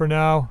this off for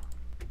now.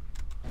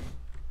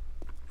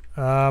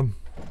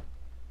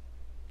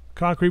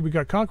 Concrete, we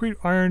got concrete,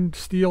 iron,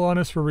 steel on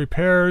us for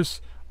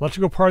repairs,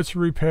 electrical parts for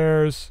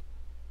repairs,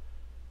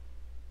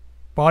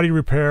 body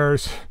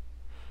repairs,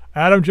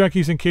 atom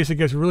junkies in case it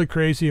gets really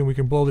crazy and we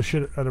can blow the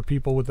shit out of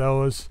people with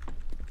those.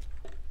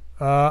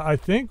 I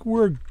think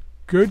we're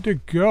good to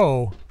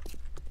go.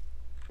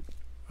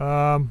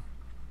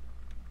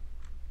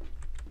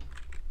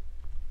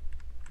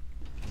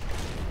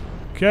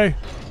 Okay.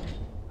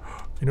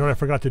 You know what I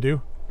forgot to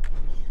do?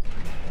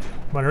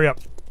 Come on, hurry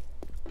up.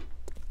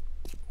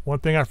 One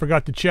thing I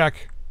forgot to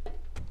check.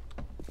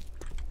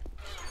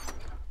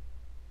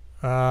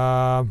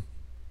 Forgot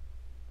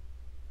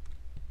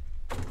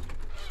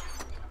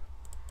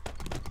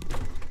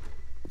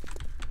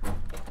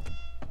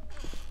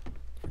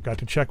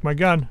to check my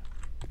gun.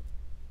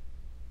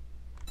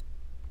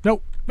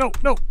 No, no,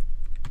 no.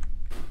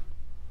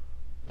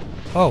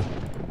 Oh,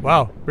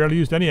 wow. Barely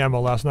used any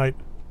ammo last night.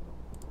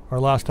 Or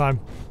last time.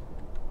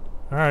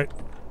 Alright.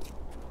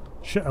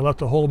 Shit, I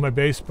left a hole in my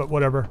base, but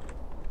whatever.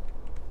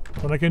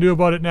 What I can do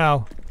about it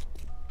now.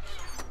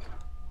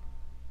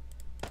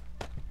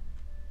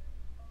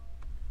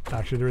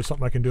 Actually, there is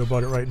something I can do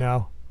about it right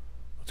now.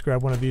 Let's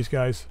grab one of these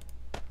guys.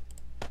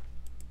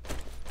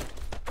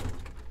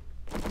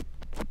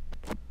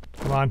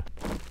 Come on.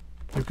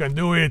 You can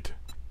do it.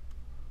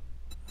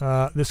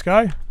 This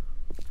guy?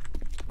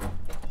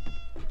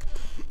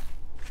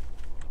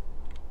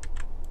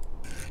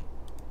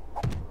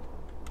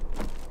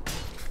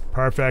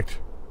 Perfect.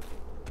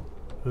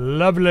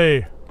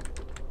 Lovely.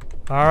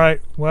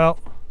 Alright, well,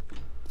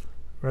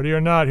 ready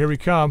or not, here we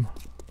come.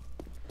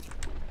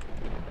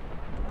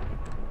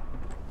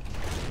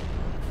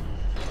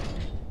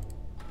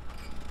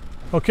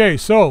 Okay,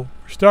 so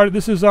started.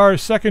 This is our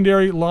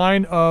secondary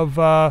line of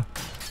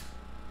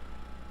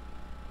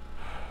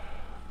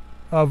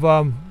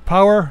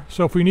power.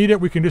 So if we need it,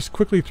 we can just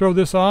quickly throw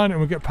this on and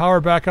we'll get power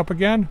back up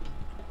again.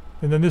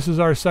 And then this is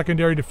our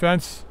secondary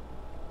defense.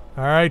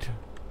 Alright.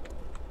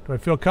 Do I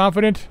feel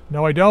confident?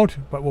 No, I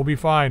don't, but we'll be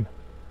fine.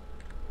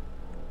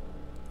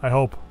 I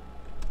hope.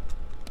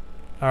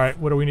 Alright,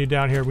 what do we need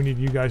down here? We need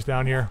you guys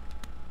down here.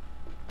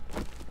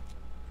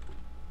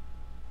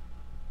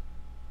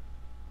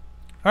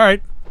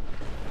 Alright.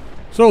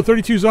 So,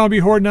 32 zombie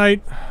horde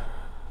night.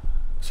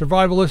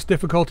 Survivalist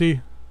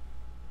difficulty.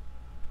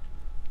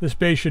 This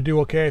base should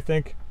do okay, I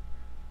think.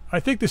 I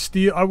think the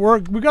steel...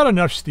 we got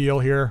enough steel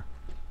here.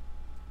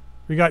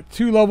 We got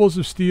 2 levels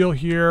of steel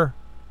here.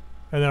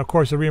 And then, of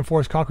course, the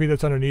reinforced concrete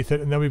that's underneath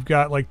it. And then we've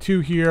got, like, 2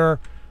 here.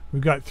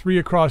 We've got 3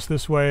 across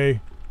this way.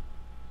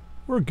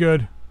 We're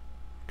good.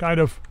 Kind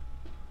of.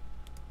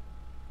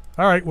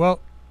 Alright, well.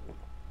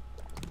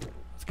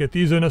 Let's get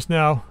these in us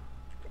now.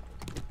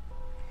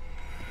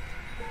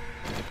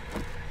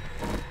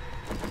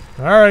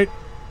 Alright.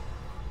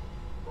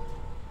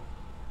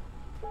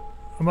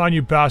 Come on,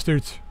 you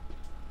bastards.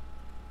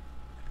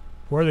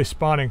 Where are they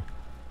spawning?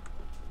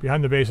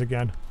 Behind the base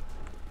again.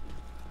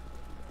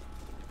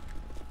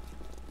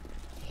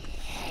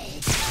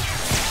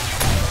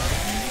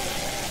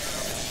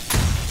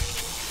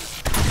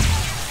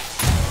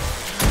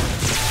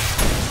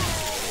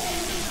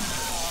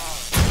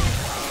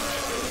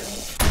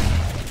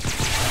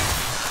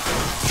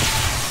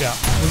 Yeah,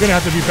 we're gonna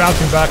have to be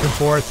bouncing back and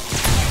forth.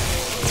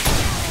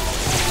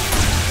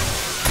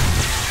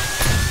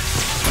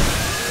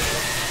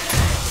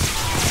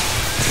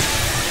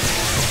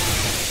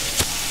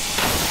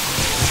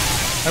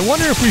 I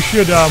wonder if we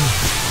should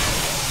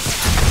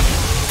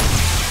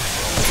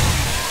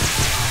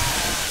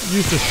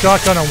use the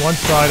shotgun on one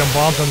side and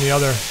bombs on the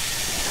other.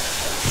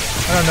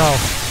 I don't know.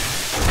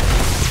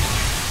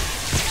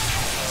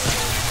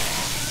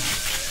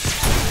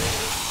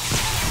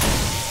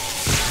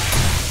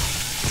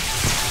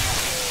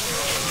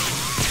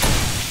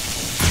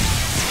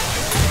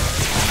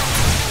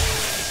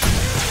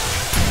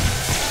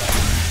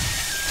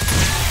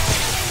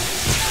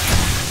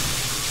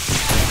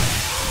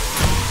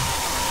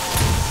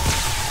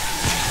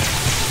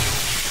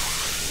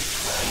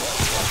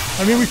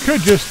 I mean, we could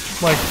just,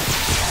 like...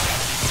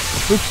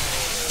 Oops.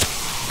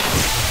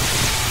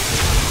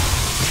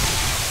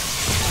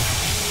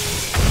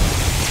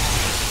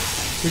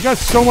 We got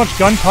so much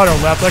gunpowder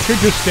left, I could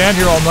just stand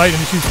here all night and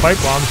just use pipe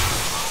bombs.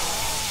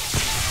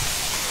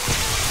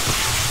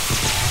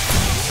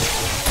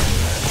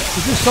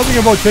 There's just something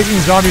about taking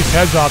zombies'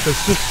 heads off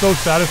that's just so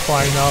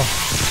satisfying now.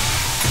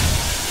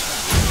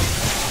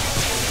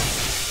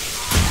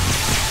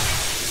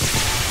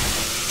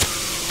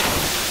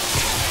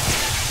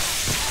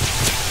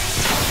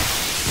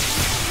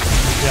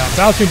 Yeah,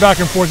 bouncing back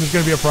and forth is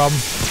going to be a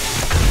problem.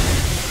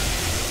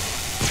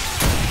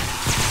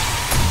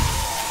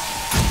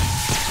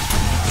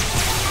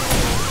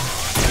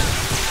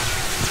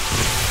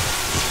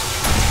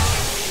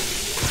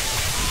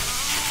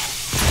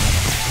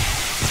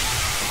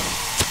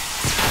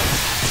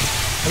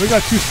 We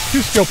got two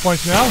skill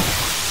points now.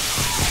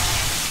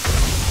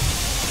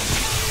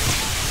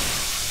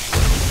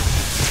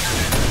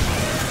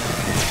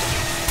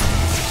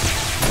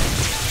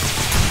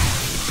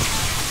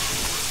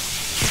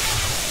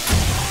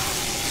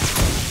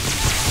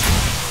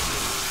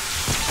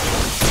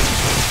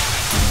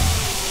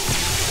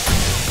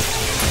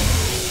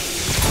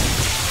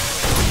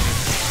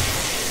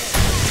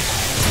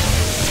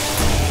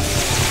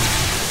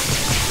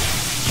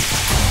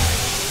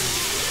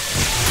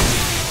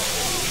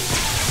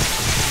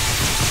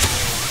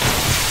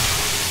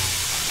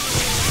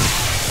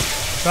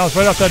 Bounce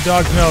right off that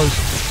dog's nose.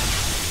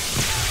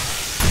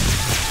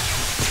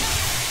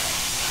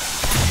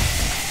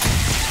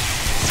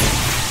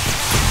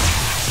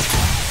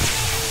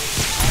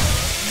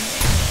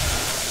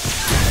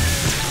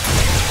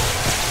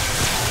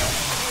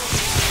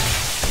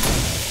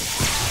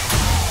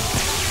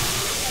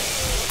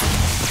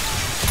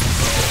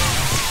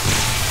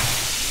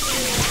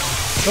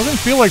 Doesn't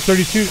feel like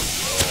 32.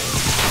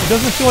 It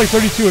doesn't feel like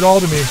 32 at all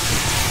to me.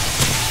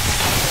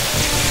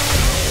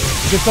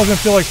 Just doesn't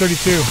feel like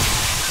 32.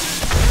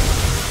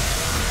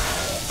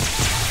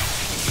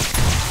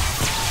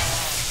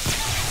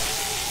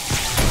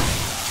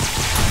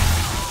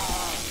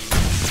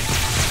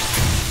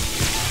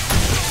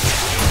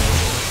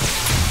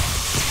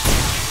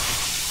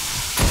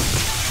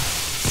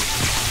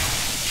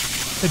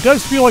 It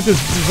does feel like the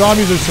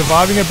zombies are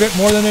surviving a bit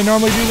more than they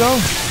normally do, though.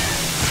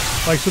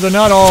 Like, so they're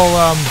not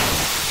all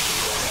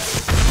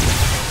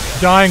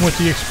dying with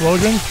the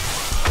explosions.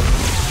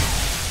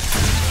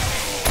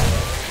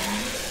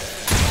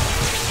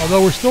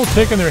 Although we're still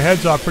taking their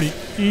heads off pretty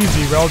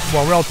easy,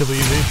 relatively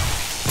easy.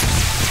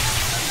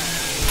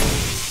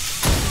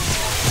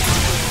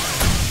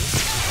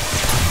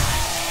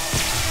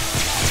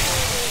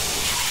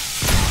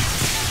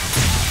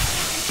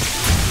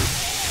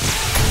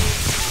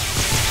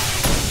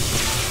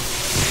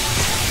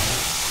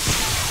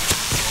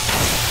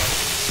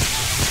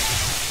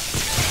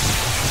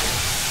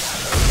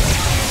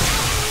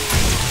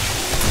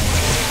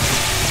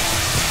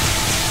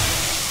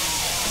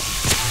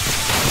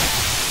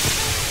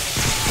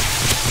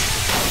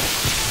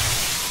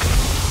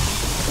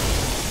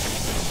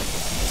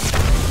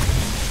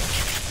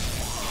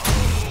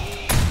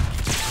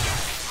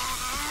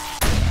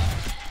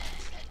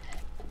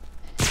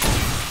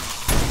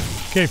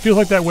 Okay, feels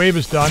like that wave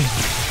is done.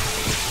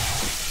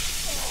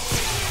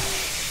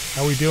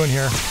 How are we doing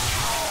here?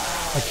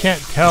 I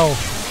can't tell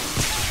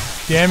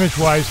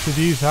damage-wise to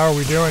these. How are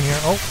we doing here?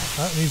 Oh,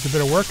 that needs a bit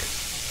of work.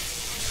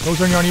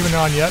 Those aren't even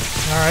on yet.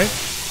 All right.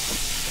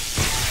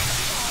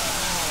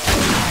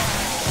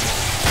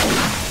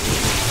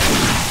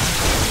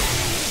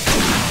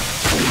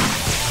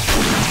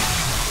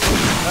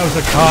 That was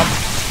a cop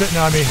spitting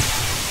on me.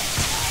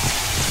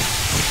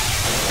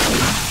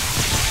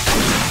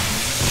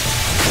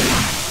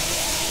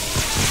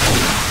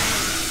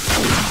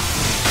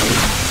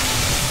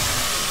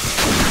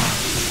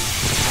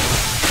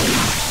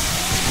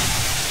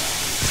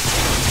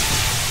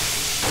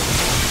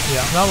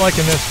 Yeah, not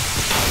liking this.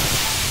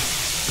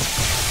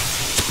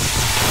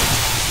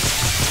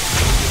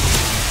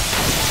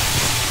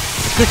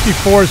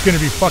 '64 is going to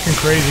be fucking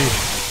crazy.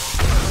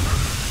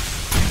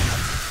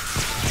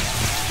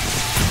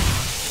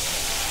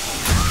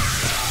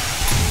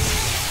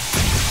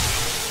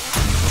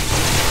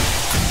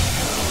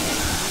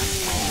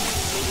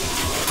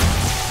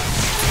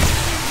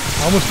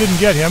 Almost didn't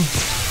get him.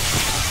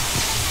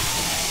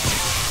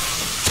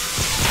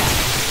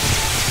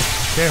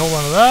 Okay, hold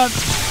on to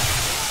that.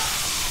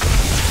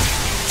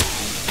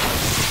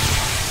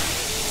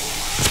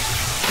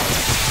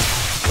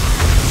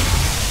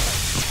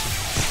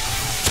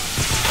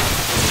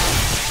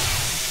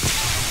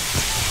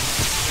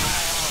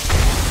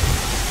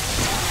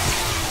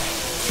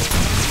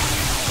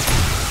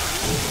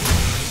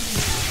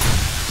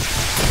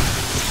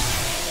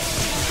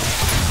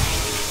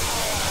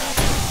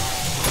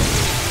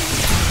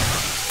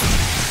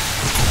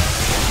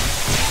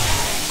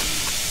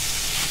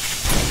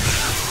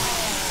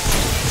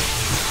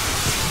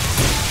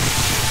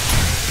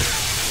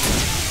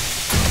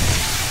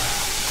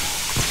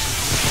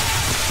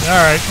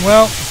 Alright,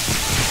 well.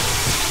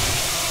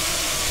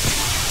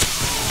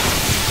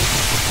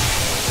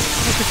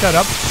 pick that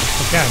up?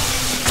 I can.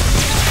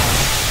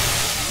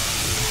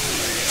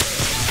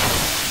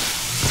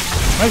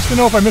 Nice to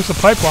know if I miss a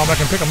pipe bomb, I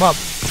can pick them up.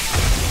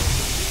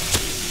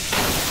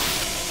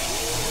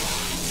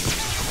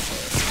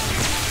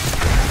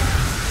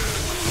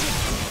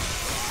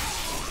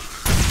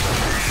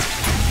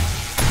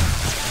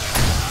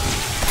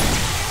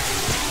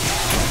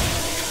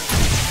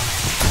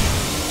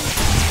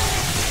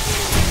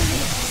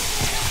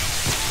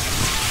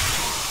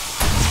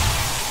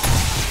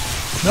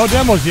 No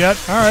demos yet.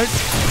 Alright.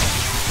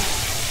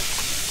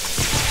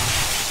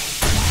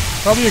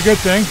 Probably a good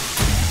thing.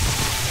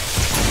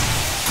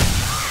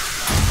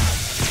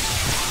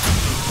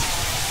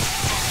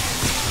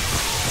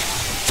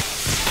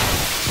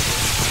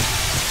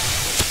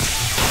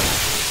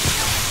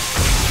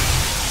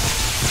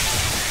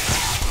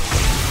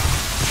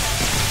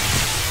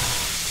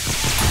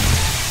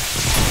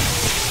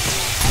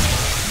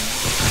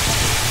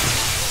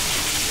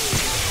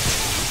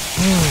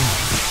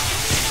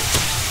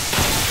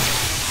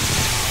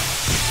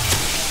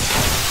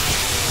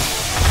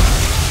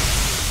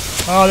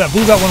 Oh, that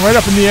blew that one right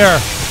up in the air.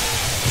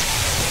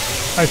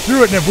 I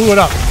threw it and it blew it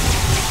up.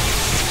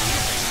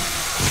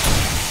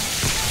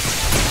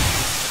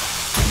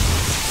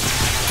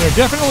 They're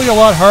definitely a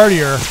lot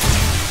hardier.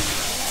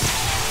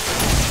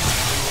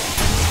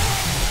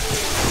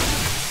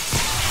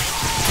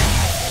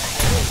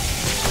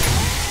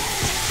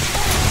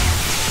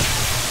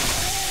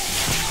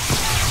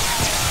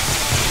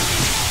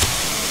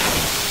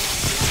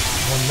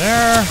 One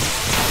there.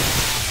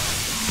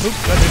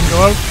 Oops, that didn't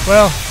go out.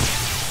 Well,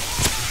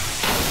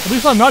 at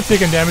least I'm not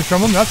taking damage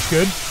from them, that's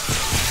good.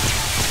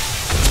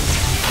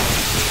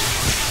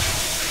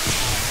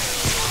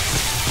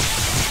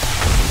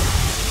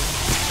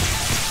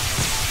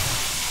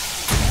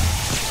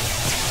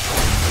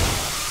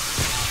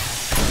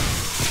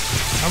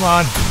 Come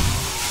on.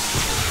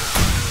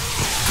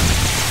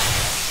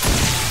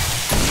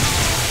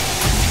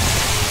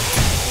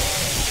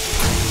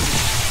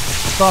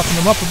 Soften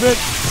them up a bit.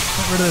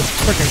 Get rid of this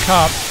frickin'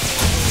 cop.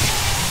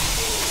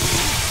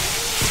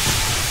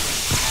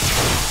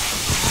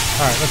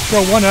 Alright, let's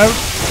throw one out.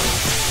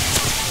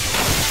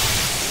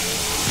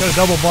 Got a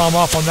double bomb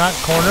off on that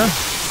corner.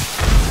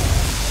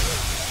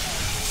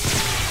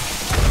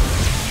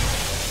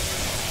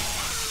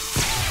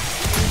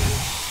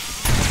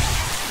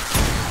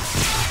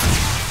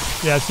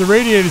 Yeah, it's the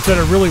radiators that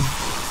are really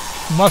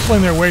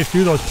muscling their way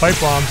through those pipe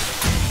bombs.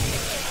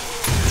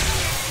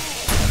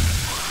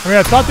 I mean,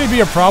 I thought they'd be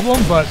a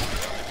problem, but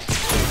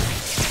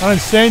on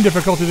insane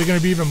difficulty, they're going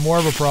to be even more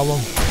of a problem.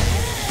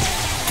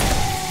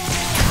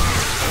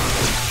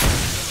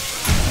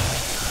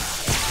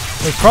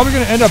 It's probably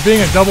going to end up being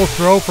a double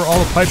throw for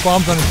all the pipe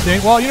bombs on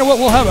insane. Well, you know what?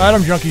 We'll have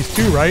atom junkies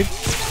too, right?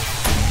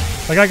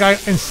 Like, I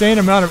got an insane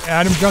amount of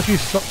atom junkies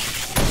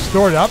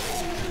stored up.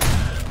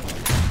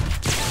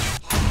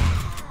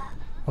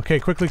 Okay,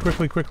 quickly.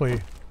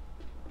 Any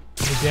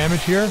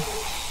damage here?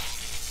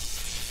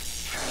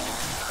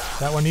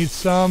 That one needs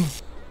some.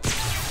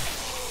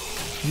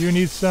 You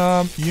need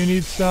some. You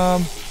need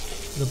some.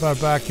 What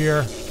about back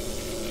here?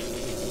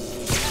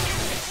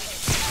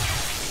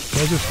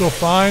 Those are still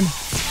fine.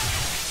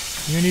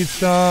 You need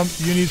some.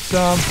 You need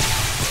some.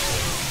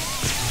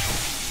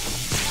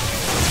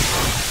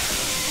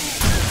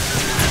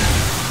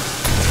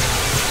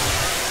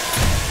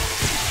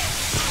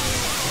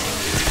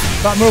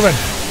 Stop moving.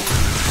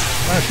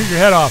 I'm trying to shoot your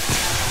head off.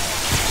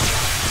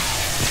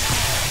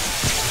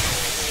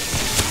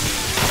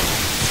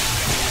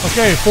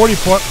 Okay,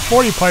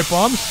 40 pipe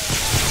bombs.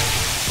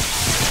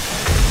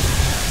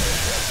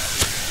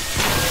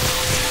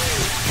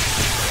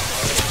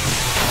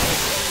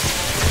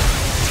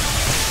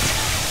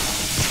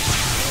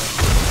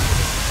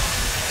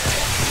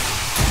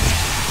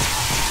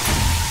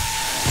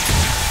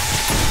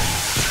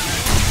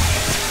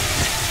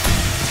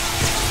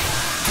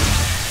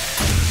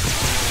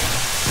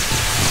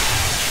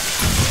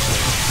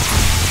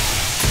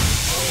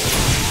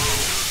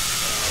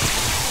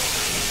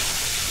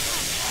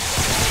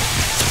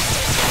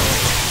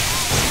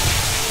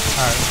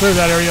 Alright, clear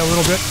that area a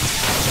little bit.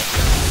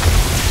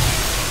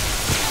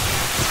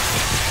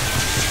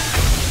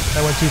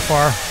 That went too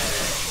far.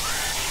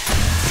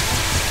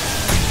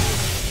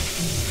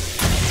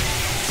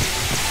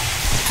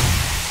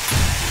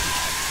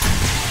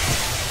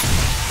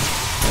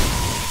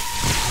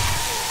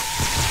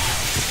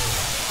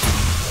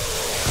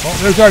 Well,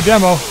 there's our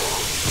demo.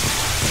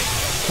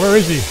 Where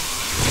is he?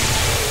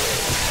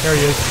 There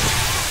he is.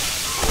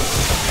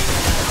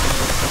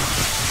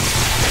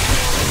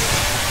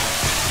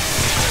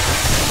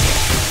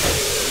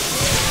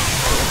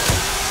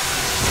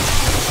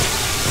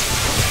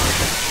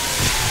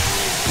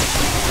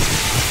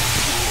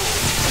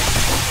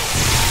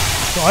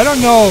 So I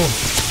don't know.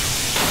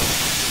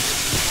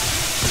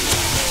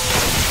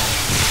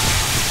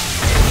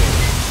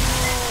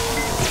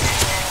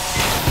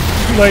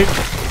 Too late.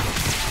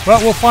 Well,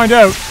 we'll find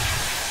out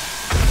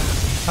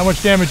how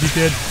much damage he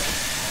did.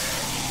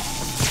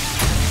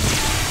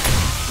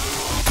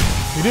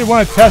 You did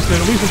want to test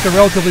it. At least it's a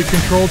relatively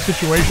controlled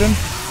situation.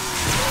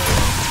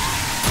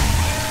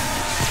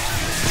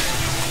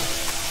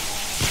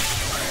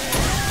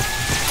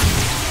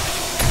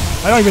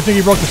 I don't even think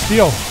he broke the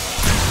steel.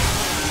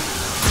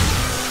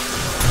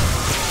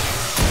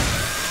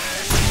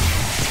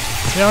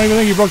 Yeah, I don't even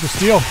think he broke the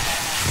steel.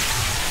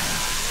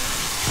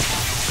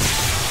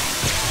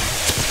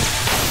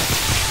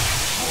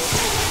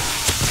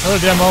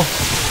 Another demo.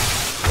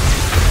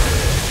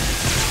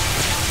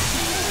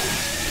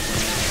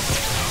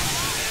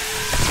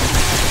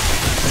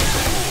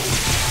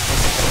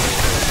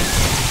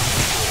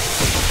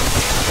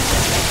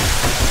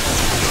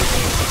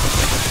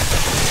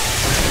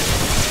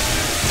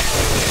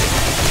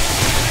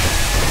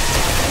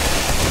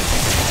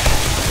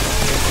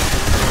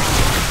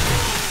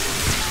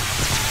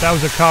 That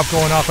was a cop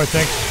going off, I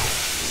think.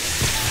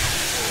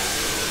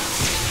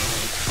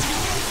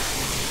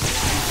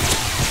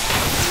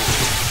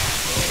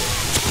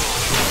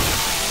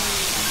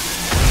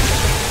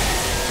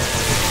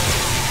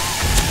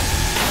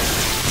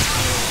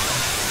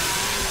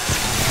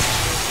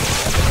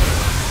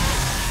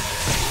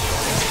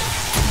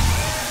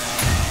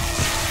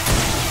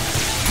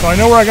 So I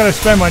know where I gotta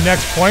spend my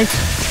next points.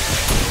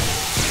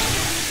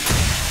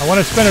 I want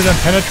to spend it on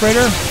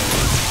Penetrator.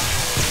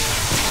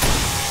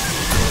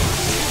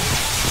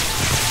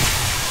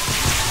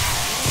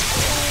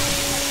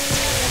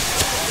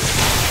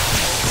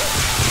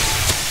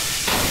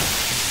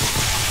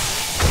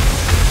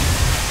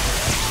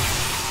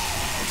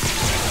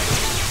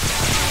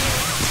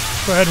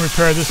 Go ahead and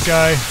repair this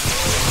guy.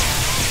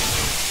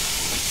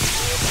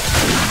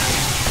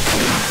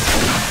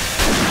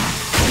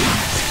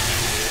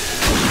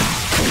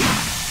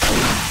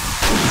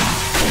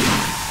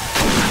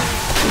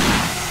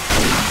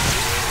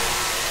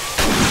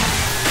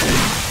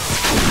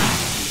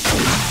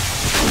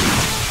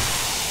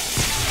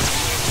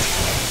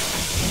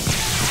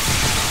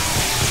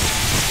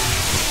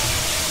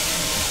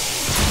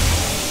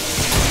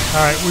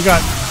 All right, we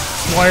got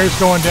wires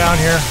going down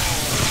here.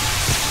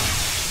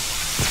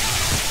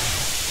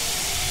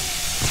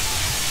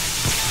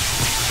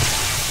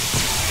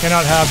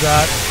 Cannot have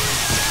that.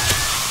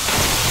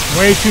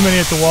 Way too many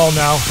at the wall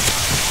now.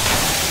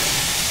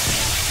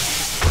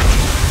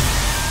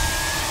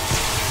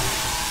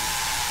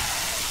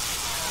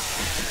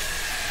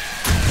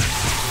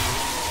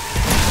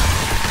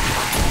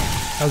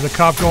 There's a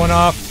cop going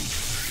off.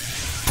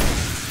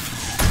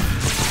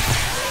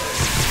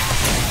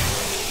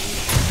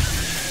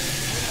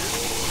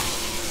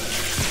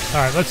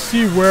 Alright, let's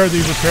see where the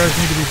repairs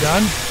need to be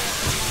done.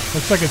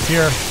 Looks like it's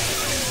here.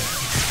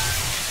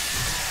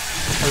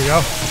 There we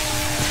go.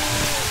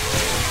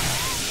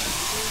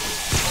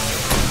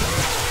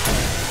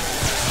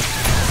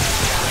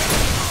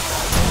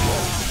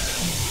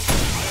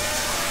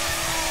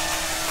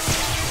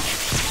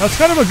 That's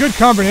kind of a good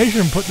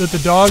combination, put the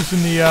dogs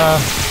and the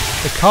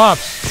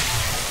cops,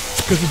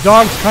 because the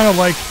dogs kind of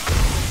like,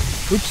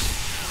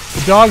 oops,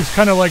 the dogs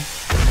kind of like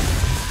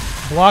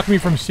block me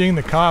from seeing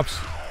the cops.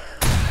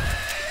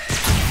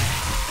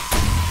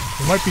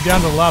 We might be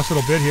down to the last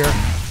little bit here.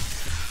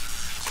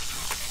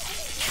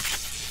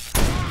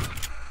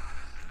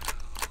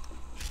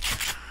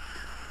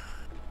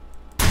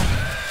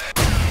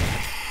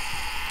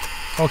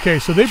 Okay,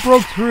 so they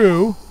broke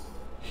through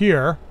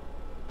here.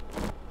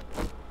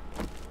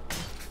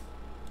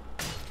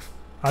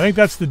 I think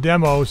that's the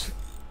demos.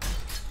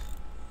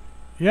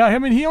 Yeah, I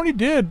mean, he only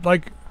did,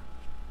 like,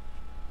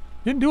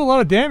 didn't do a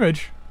lot of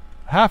damage.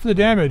 Half the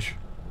damage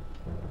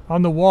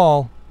on the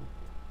wall.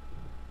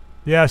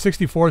 Yeah,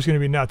 64 is going to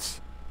be nuts.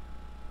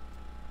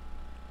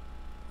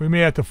 We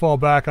may have to fall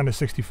back on the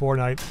 64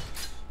 night.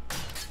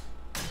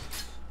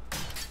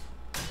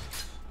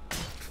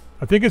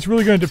 I think it's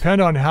really going to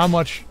depend on how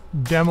much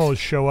demos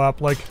show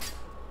up. Like,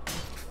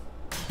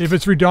 if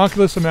it's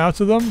redonkulous amounts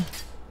of them,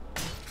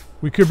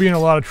 we could be in a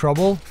lot of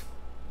trouble.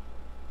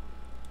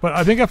 But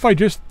I think if I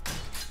just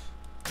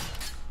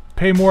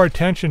pay more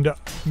attention to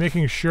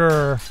making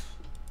sure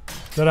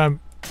that I'm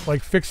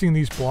like fixing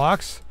these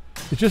blocks.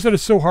 It's just that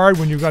it's so hard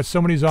when you've got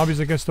so many zombies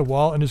against the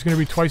wall, and there's going to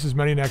be twice as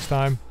many next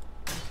time.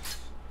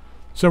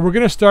 So we're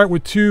going to start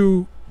with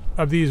 2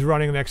 of these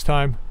running next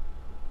time.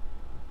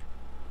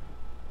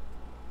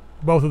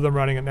 Both of them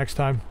running it next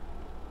time.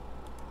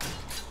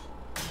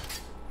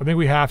 I think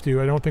we have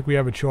to. I don't think we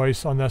have a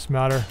choice on this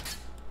matter.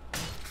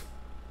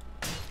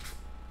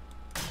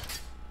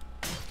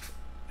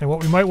 And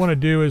what we might want to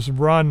do is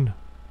run...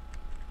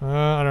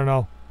 I don't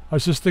know. I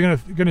was just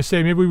gonna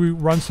say maybe we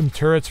run some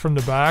turrets from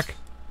the back,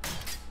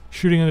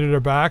 shooting into their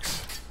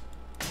backs.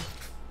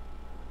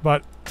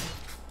 But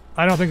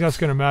I don't think that's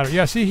gonna matter.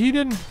 Yeah, see,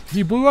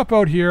 he blew up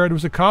out here. There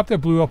was a cop that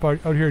blew up out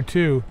here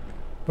too,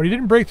 but he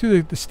didn't break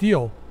through the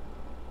steel,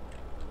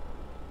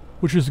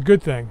 which is a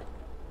good thing.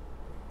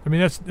 I mean,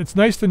 it's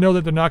nice to know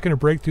that they're not going to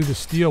break through the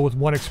steel with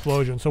one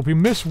explosion. So if we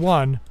miss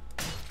one,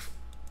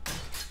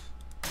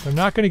 they're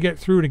not going to get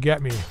through to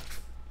get me.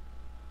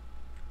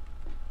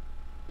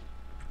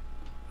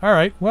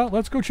 Alright, well,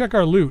 let's go check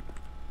our loot.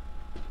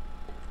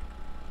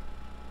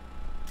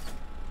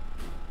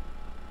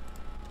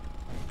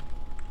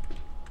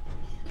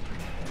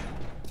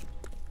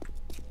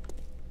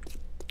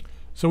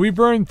 So we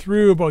burned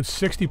through about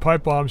 60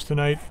 pipe bombs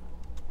tonight.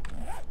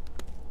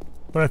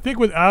 But I think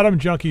with Atom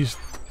Junkies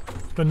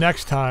the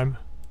next time,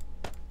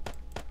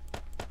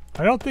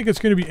 I don't think it's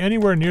going to be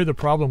anywhere near the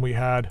problem we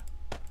had.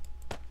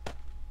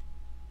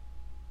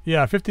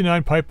 Yeah,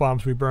 59 pipe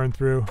bombs we burned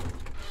through.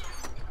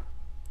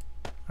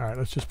 Alright,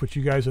 let's just put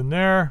you guys in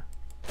there.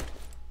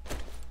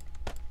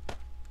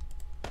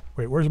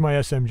 Wait, where's my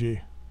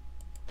SMG?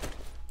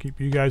 Keep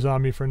you guys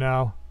on me for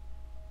now.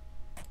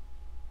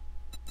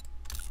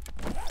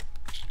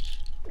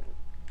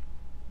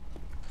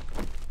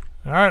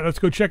 Alright, let's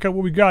go check out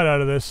what we got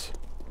out of this.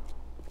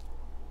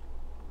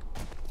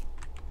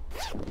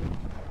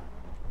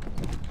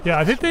 Yeah,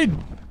 I think they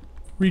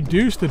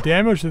reduced the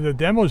damage that the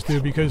demos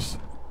do because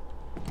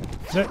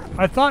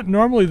I thought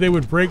normally they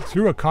would break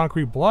through a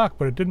concrete block,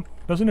 but it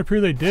doesn't appear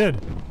they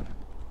did.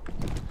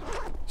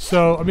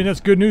 So, I mean, that's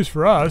good news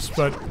for us,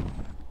 but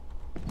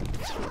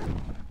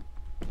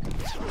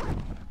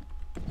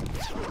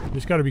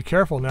just got to be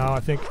careful now,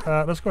 I think.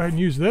 Let's go ahead and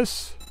use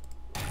this.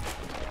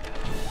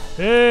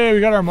 Hey, we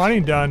got our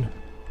mining done,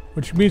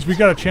 which means we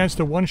got a chance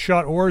to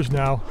one-shot ores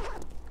now.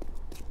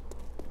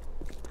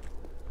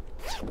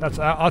 That's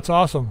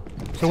awesome.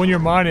 So when you're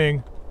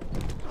mining,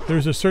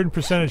 there's a certain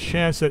percentage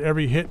chance that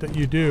every hit that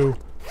you do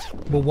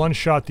will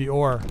one-shot the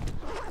ore,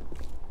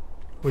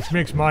 which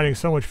makes mining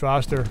so much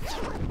faster.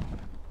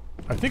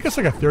 I think it's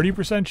like a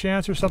 30%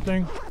 chance or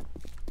something,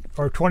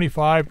 or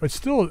 25, but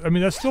still, I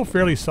mean, that's still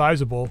fairly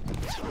sizable.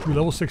 Ooh,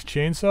 level 6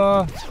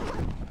 chainsaw.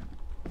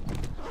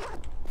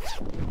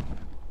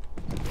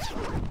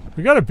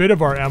 We got a bit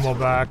of our ammo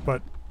back,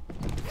 but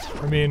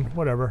I mean,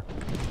 whatever.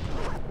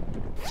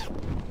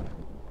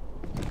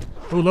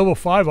 Ooh, level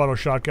 5 auto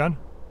shotgun.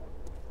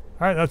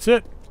 Alright, that's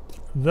it.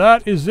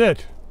 That is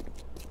it.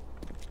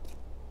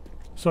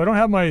 So I don't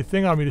have my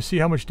thing on me to see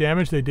how much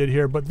damage they did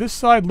here, but this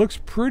side looks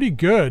pretty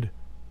good.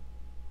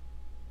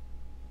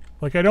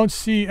 Like, I don't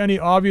see any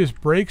obvious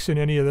breaks in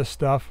any of this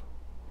stuff.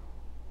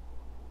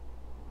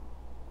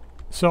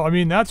 So, I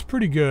mean, that's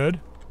pretty good.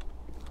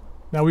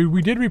 Now,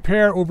 we did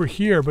repair over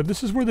here, but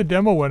this is where the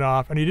demo went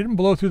off, and he didn't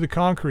blow through the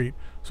concrete.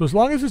 So as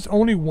long as it's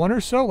only one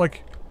or so,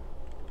 like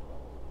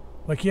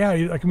yeah,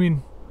 like, I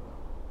mean...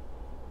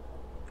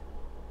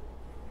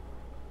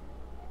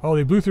 Oh,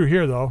 they blew through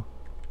here, though.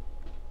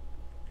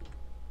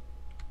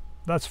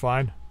 That's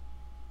fine.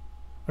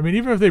 I mean,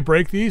 even if they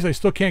break these, they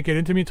still can't get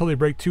into me until they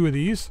break 2 of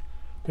these.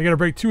 They gotta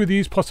break 2 of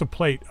these plus a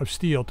plate of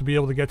steel to be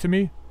able to get to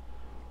me.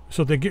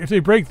 So if they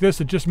break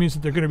this, it just means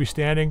that they're gonna be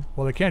standing.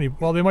 Well, they can't even,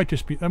 well, they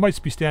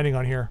might be standing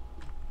on here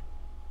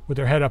with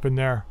their head up in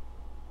there.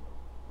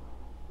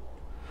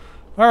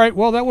 Alright,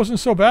 well, that wasn't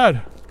so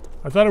bad.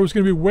 I thought it was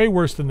gonna be way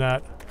worse than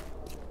that.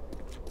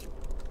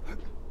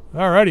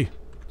 Alrighty.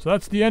 So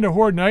that's the end of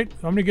Horde Night.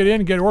 I'm gonna get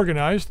in and get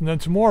organized, and then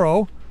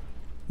tomorrow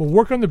we'll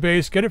work on the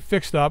base, get it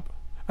fixed up.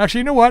 Actually,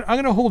 you know what? I'm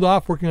gonna hold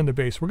off working on the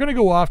base. We're gonna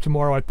go off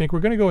tomorrow, I think.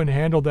 We're gonna go and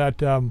handle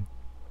that,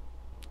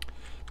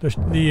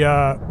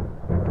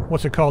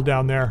 what's it called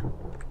down there?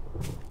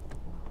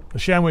 The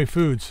Shamway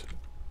Foods.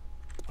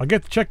 I'll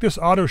check this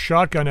auto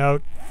shotgun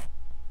out.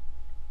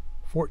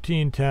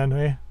 1410,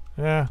 eh?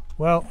 Yeah,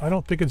 well, I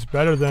don't think it's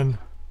better than...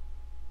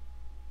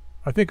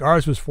 I think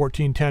ours was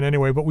 1410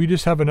 anyway, but we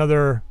just have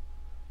another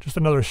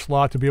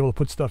slot to be able to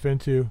put stuff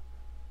into.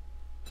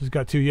 This has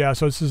got 2, yeah,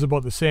 so this is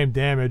about the same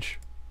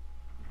damage.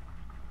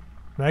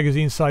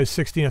 Magazine size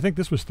 16. I think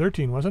this was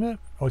 13, wasn't it?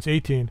 Oh, it's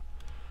 18.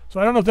 So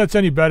I don't know if that's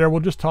any better.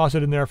 We'll just toss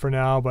it in there for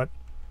now, but...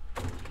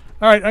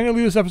 Alright, I'm going to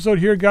leave this episode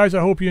here, guys.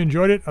 I hope you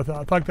enjoyed it. I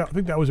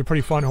think that was a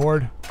pretty fun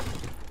horde.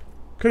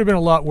 Could have been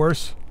a lot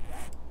worse.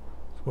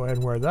 Let's go ahead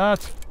and wear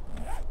that.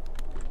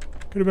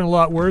 Could have been a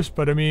lot worse,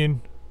 but I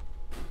mean...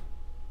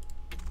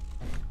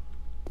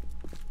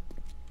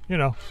 You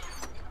know,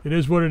 it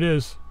is what it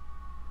is.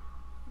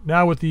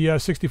 Now with the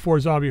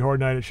 64 zombie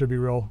horde night, it should be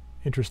real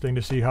interesting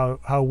to see how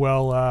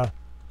well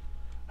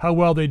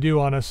they do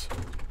on us.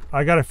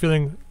 I got a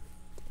feeling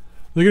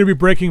they're going to be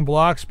breaking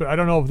blocks, but I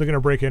don't know if they're going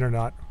to break in or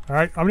not.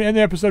 Alright, I'm going to end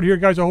the episode here,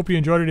 guys. I hope you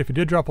enjoyed it. If you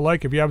did, drop a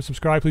like. If you haven't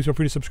subscribed, please feel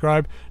free to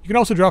subscribe. You can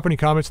also drop any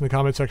comments in the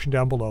comment section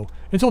down below.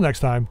 Until next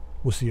time,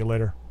 we'll see you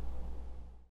later.